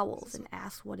growls and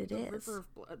asks what it is. River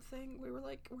of blood thing we were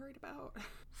like worried about?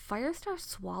 Firestar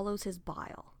swallows his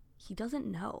bile. He doesn't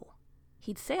know.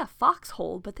 He'd say a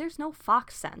foxhole, but there's no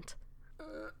fox scent.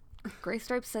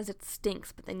 Graystripe says it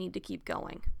stinks, but they need to keep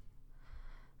going.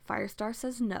 Firestar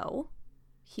says no.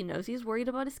 He knows he's worried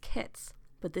about his kits,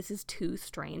 but this is too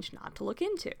strange not to look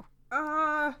into.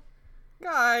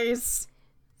 Guys,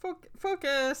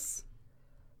 focus.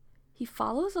 He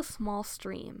follows a small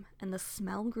stream, and the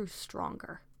smell grew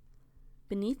stronger.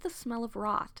 Beneath the smell of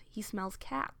rot, he smells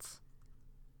cats.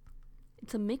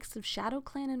 It's a mix of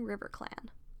ShadowClan and RiverClan.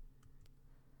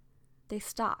 They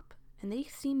stop, and they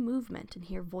see movement and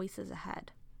hear voices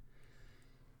ahead.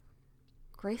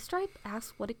 Graystripe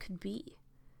asks what it could be.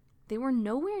 They were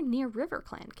nowhere near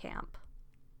RiverClan camp.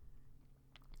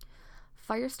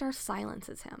 Firestar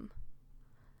silences him.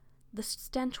 The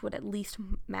stench would at least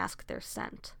mask their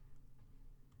scent.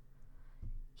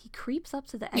 He creeps up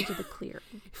to the edge of the clearing.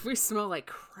 If we smell like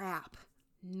crap,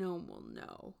 no one will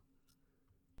know.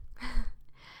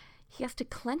 He has to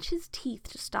clench his teeth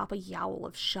to stop a yowl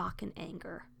of shock and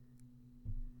anger.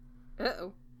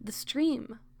 Uh-oh. The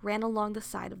stream ran along the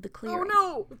side of the clearing.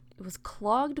 Oh no! It was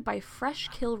clogged by fresh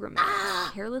kill remains,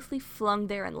 carelessly flung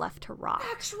there and left to rot.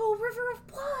 Actual river of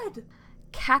blood!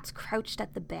 Cats crouched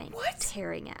at the bank,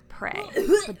 tearing at prey.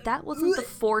 But that wasn't the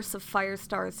force of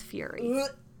Firestar's fury.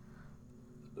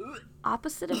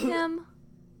 Opposite of him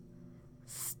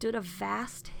stood a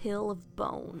vast hill of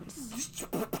bones.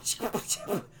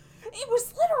 It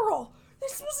was literal!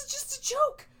 This wasn't just a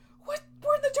joke! What?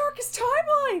 We're in the darkest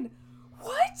timeline!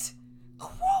 What?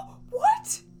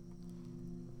 What?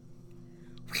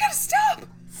 We gotta stop!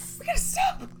 Is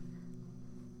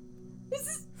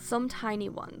this... Some tiny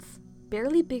ones,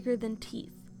 barely bigger than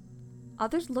teeth.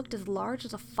 Others looked as large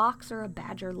as a fox or a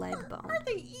badger leg bone. Are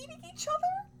they eating each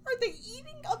other? Are they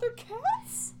eating other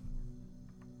cats?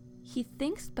 He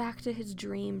thinks back to his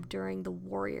dream during the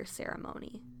warrior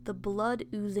ceremony, the blood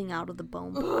oozing out of the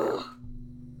bone pile.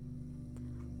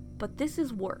 But this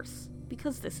is worse,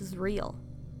 because this is real.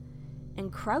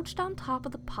 And crouched on top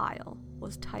of the pile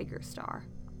was Tigerstar.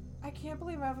 I can't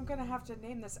believe I'm gonna have to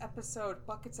name this episode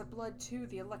Buckets of Blood 2,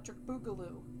 The Electric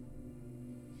Boogaloo.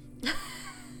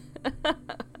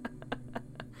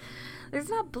 There's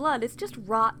not blood, it's just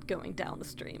rot going down the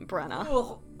stream, Brenna.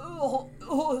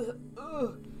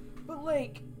 But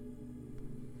like,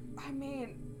 I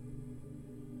mean,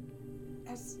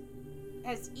 as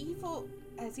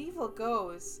evil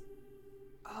goes,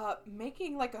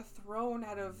 making like a throne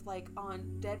out of like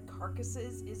on dead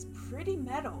carcasses is pretty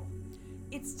metal.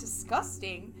 It's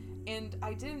disgusting, and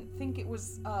I didn't think it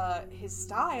was his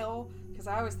style, because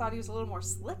I always thought he was a little more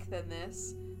slick than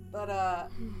this. But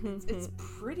it's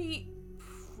pretty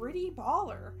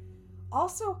baller.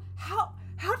 Also, how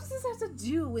does this have to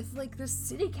do with like the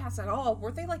city cats at all?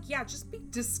 Were they like, yeah, just be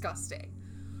disgusting?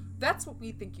 That's what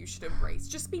we think you should embrace.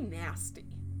 Just be nasty.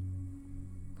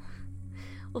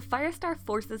 Well, Firestar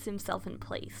forces himself in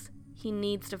place. He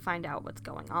needs to find out what's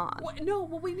going on.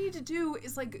 What we need to do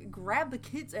is like grab the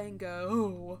kids and go,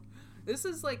 oh, this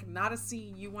is like not a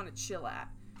scene you want to chill at.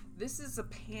 This is a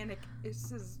panic.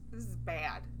 This is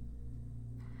bad.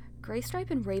 Graystripe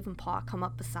and Ravenpaw come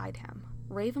up beside him.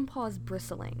 Ravenpaw is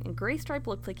bristling, and Graystripe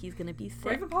looks like he's gonna be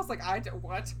sick. Ravenpaw's like,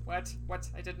 what?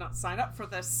 I did not sign up for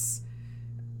this.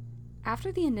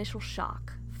 After the initial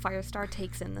shock, Firestar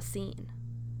takes in the scene.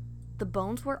 The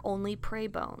bones were only prey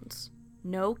bones.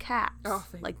 No cats,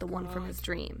 like the one from his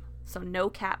dream. So no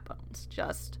cat bones,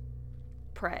 just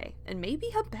prey. And maybe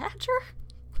a badger?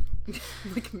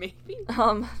 Like, maybe?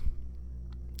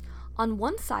 On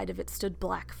one side of it stood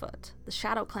Blackfoot, the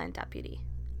ShadowClan deputy.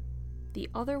 The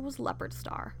other was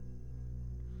Leopardstar.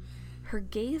 Her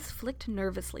gaze flicked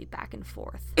nervously back and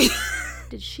forth.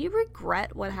 Did she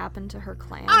regret what happened to her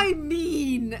clan? I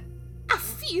mean, I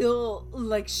feel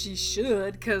like she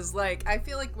should, because, like, I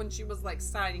feel like when she was, like,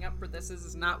 signing up for this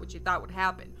is not what you thought would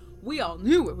happen. We all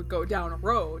knew it would go down a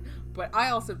road, but I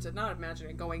also did not imagine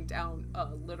it going down a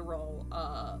literal,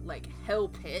 like, hell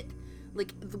pit.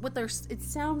 Like, it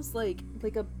sounds like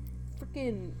a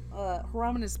freaking,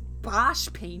 Hieronymus Bosch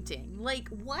painting. Like,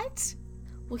 what?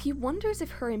 Well, he wonders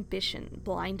if her ambition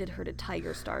blinded her to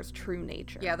Tigerstar's true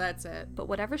nature. Yeah, that's it. But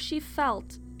whatever she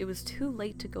felt, it was too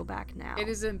late to go back now. It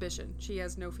is ambition. She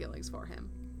has no feelings for him.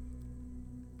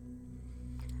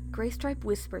 Graystripe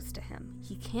whispers to him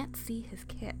he can't see his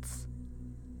kits.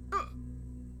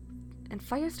 And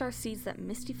Firestar sees that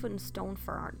Mistyfoot and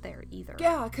Stonefur aren't there either.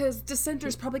 Yeah, because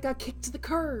dissenters probably got kicked to the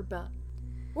curb.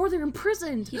 Or they're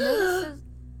imprisoned.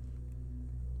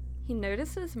 He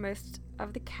notices most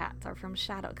of the cats are from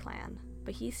Shadow Clan,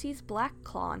 but he sees Black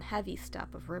Claw and Heavy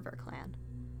Step of River Clan.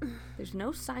 There's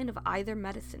no sign of either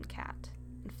medicine cat,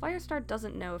 and Firestar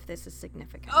doesn't know if this is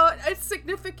significant. It's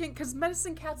significant because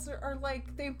medicine cats are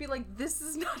like, they'd be like, this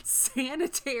is not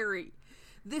sanitary.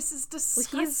 This is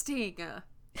disgusting.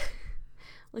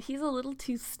 Well, he's a little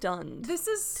too stunned. This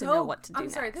is to know what to do. I'm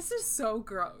sorry, next. this is so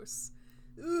gross.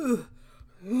 Ugh.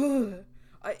 Ugh.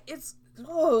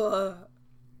 Ugh.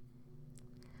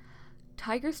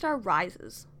 Tigerstar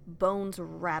rises. Bones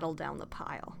rattle down the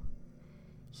pile.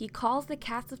 He calls the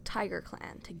cats of Tiger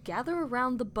Clan to gather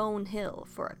around the Bone Hill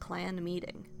for a clan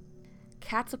meeting.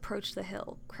 Cats approach the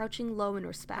hill, crouching low in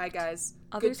respect. Hi guys.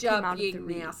 Others Good job came out being of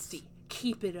the nasty. reeds.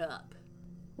 Keep it up.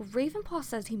 Well, Ravenpaw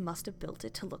says he must have built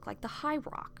it to look like the High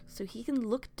Rock, so he can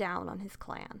look down on his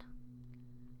clan.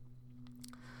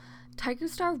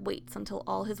 Tigerstar waits until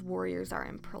all his warriors are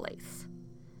in place,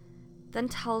 then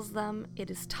tells them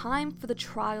it is time for the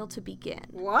trial to begin.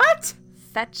 What?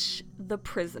 Fetch the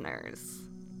prisoners.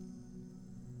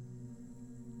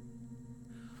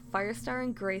 Firestar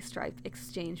and Graystripe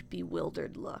exchange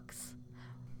bewildered looks.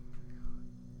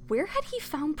 Where had he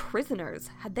found prisoners?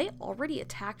 Had they already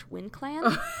attacked Wind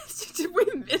Clan? Did we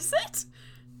miss it?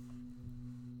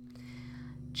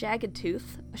 Jagged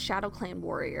Tooth, a Shadow Clan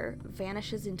warrior,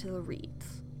 vanishes into the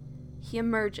reeds. He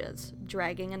emerges,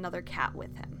 dragging another cat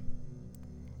with him.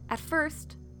 At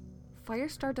first,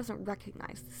 Firestar doesn't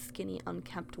recognize the skinny,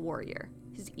 unkempt warrior,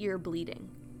 his ear bleeding.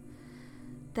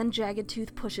 Then Jagged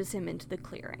Tooth pushes him into the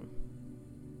clearing.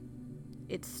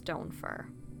 It's Stonefur.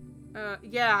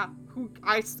 Yeah.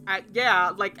 I saw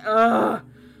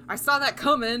that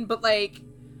coming, but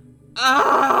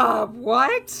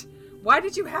what? Why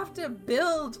did you have to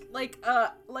build, like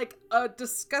a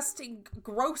disgusting,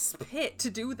 gross pit to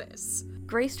do this?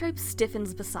 Graystripe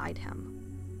stiffens beside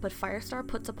him, but Firestar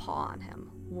puts a paw on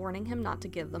him, warning him not to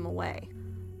give them away.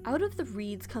 Out of the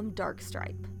reeds come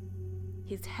Darkstripe,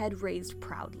 his head raised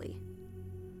proudly.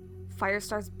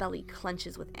 Firestar's belly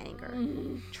clenches with anger.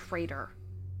 Traitor.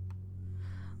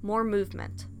 More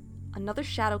movement. Another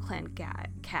Shadow Clan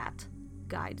cat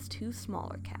guides two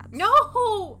smaller cats.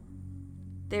 No!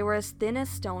 They were as thin as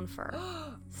Stonefur,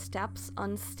 steps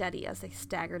unsteady as they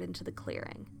staggered into the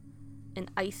clearing. An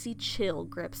icy chill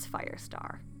grips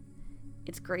Firestar.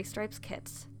 It's Graystripe's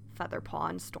kits, Featherpaw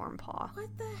and Stormpaw.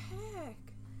 What the heck?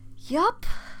 Yup.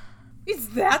 Is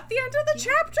that the end of the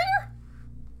chapter?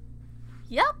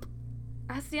 Yup.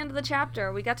 That's the end of the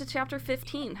chapter. We got to chapter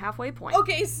 15, halfway point.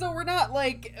 Okay, so we're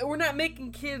not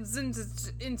making kids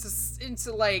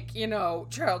into like,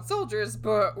 child soldiers,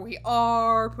 but we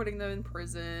are putting them in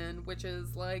prison, which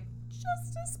is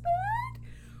just as bad.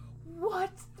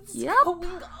 What's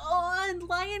going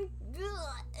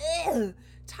on?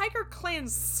 Tiger Clan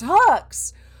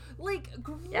sucks.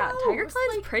 Gross. Yeah, Tiger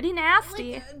Clan's pretty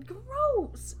nasty.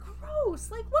 Gross.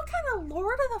 What kind of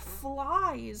Lord of the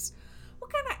Flies?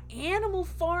 What kind of Animal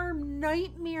Farm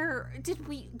nightmare did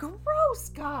we... Gross,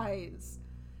 guys.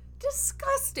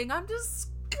 Disgusting. I'm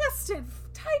disgusted.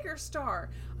 Tigerstar,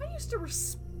 I used to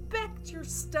respect your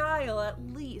style at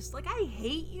least. I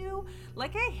hate you. I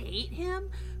hate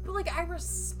him. But, I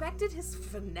respected his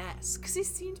finesse because he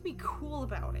seemed to be cool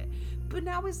about it. But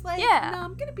now he's no,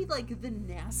 I'm going to be, the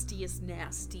nastiest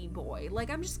nasty boy.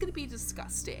 I'm just going to be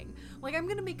disgusting. I'm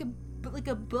going to make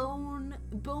a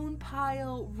bone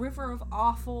pile, river of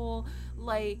awful,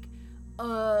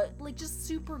 just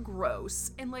super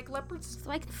gross. And, leopards... So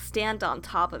I can stand on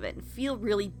top of it and feel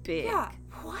really big. Yeah.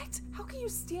 What? How can you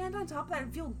stand on top of that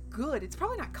and feel good? It's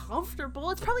probably not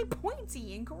comfortable. It's probably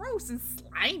pointy and gross and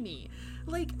slimy.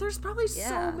 There's probably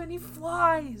so many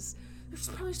flies. There's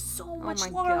probably so much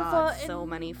larva. God, so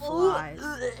many flies.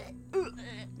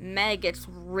 Maggots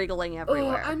wriggling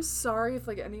everywhere. I'm sorry if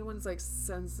anyone's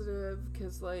sensitive,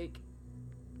 because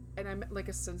and I'm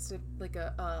a sensitive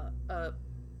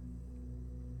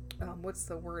what's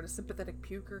the word? A sympathetic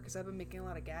puker, because I've been making a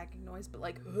lot of gagging noise, but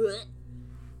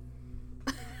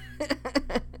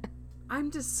I'm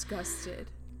disgusted.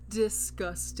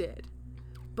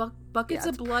 Buckets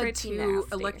of blood too. Nasty.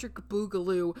 Electric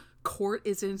boogaloo. Court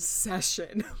is in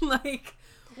session.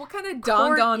 What kind of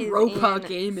Danganronpa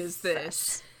game is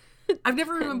this? I've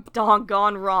never even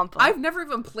Danganronpa. I've never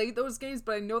even played those games,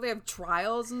 but I know they have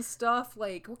trials and stuff.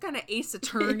 What kind of Ace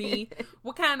Attorney?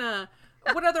 What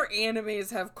other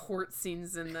animes have court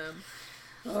scenes in them?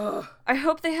 Ugh. I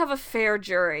hope they have a fair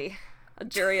jury. a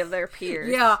jury of their peers.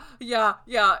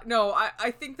 Yeah. No,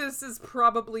 I think this is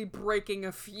probably breaking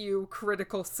a few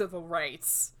critical civil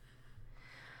rights.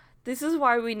 This is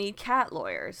why we need cat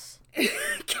lawyers. Cat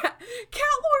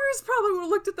lawyers probably would have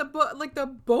looked at the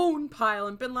bone pile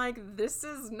and been like, this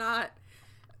is not,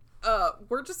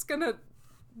 we're just gonna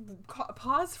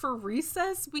pause for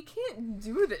recess? We can't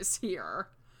do this here.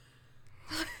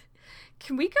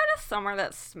 Can we go to somewhere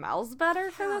that smells better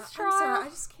for this trial? I'm sorry, I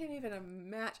just can't even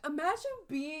imagine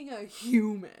being a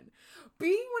human.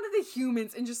 Being one of the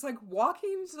humans and just like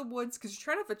walking into the woods because you're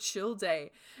trying to have a chill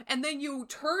day. And then you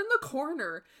turn the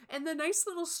corner and the nice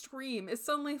little stream is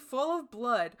suddenly full of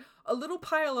blood, a little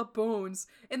pile of bones,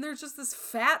 and there's just this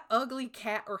fat, ugly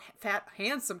cat, or fat,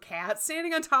 handsome cat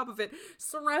standing on top of it,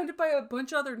 surrounded by a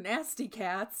bunch of other nasty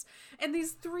cats, and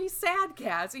these 3 sad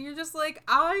cats. And you're just like,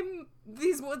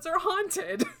 these woods are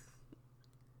haunted.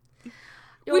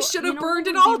 We should have burned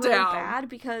it all down. Bad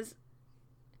because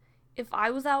if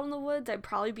I was out in the woods, I'd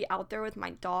probably be out there with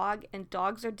my dog, and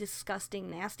dogs are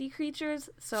disgusting, nasty creatures.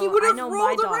 So I know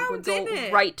my dog would go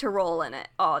right to roll in it.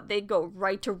 Oh, they'd go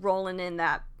right to rolling in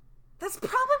that. That's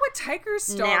probably what Tiger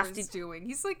Star is doing.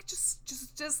 He's like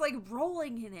just like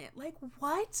rolling in it. Like,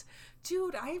 what?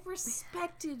 Dude, I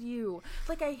respected you.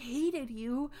 Like, I hated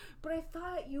you, but I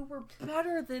thought you were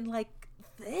better than like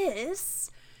this.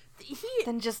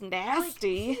 Than just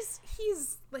nasty. Like,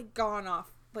 he's like gone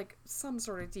off like some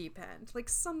sort of deep end, like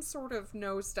some sort of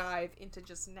nosedive into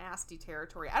just nasty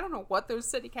territory. I don't know what those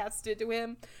city cats did to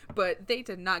him, but they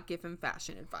did not give him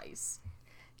fashion advice.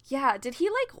 Yeah, did he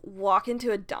like walk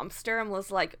into a dumpster and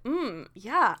was like,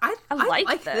 yeah, I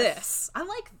like this. I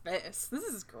like this. This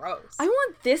is gross. I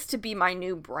want this to be my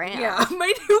new brand. Yeah,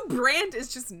 my new brand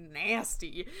is just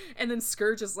nasty. And then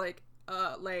Scourge is like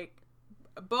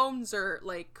bones are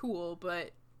like cool,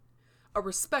 but a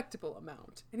respectable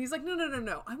amount. And he's like,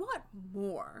 no, I want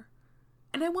more.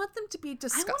 And I want them to be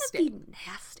disgusting.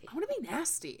 I want to be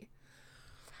nasty.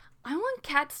 I want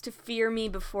cats to fear me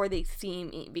before they see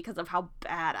me because of how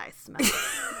bad I smell.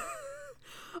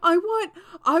 I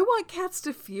want cats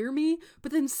to fear me,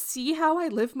 but then see how I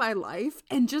live my life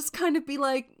and just kind of be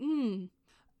like,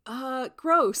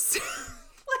 gross.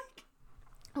 Like,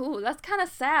 ooh, that's kind of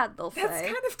sad, they'll say. That's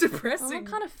kind of depressing. I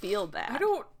kind of feel bad. I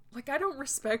don't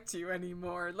respect you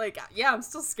anymore. Like, yeah, I'm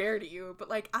still scared of you, but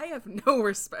like, I have no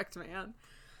respect, man.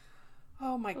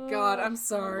 Oh my god, I'm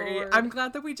sorry. Lord. I'm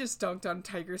glad that we just dunked on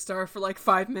Tiger Star for like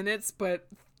 5 minutes, but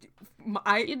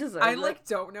You deserve I it. like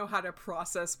don't know how to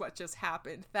process what just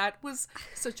happened. That was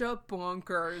such a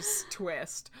bonkers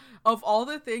twist. Of all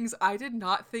the things, I did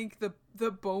not think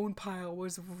the bone pile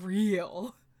was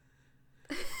real.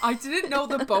 I didn't know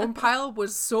the bone pile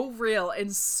was so real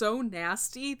and so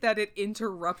nasty that it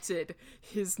interrupted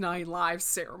his 9 Lives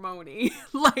ceremony.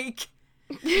 Like,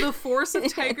 the force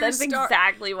of Tiger That's Star...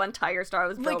 exactly when Tiger Star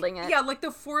was building it. Yeah, like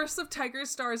the force of Tiger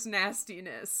Star's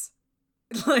nastiness,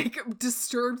 like,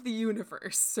 disturbed the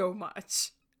universe so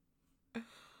much.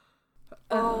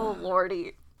 Oh,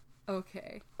 lordy.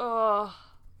 Okay. Oh.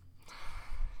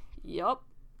 Yup.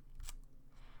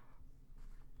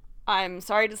 I'm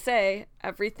sorry to say,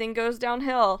 everything goes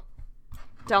downhill.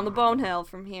 Down the bone hill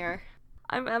from here.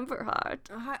 I'm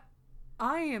Emberheart.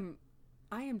 I am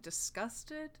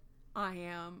disgusted. I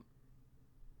am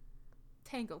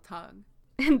Tangle Tongue.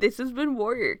 And this has been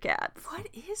Warrior Cats. What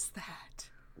is that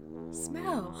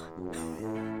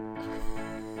smell?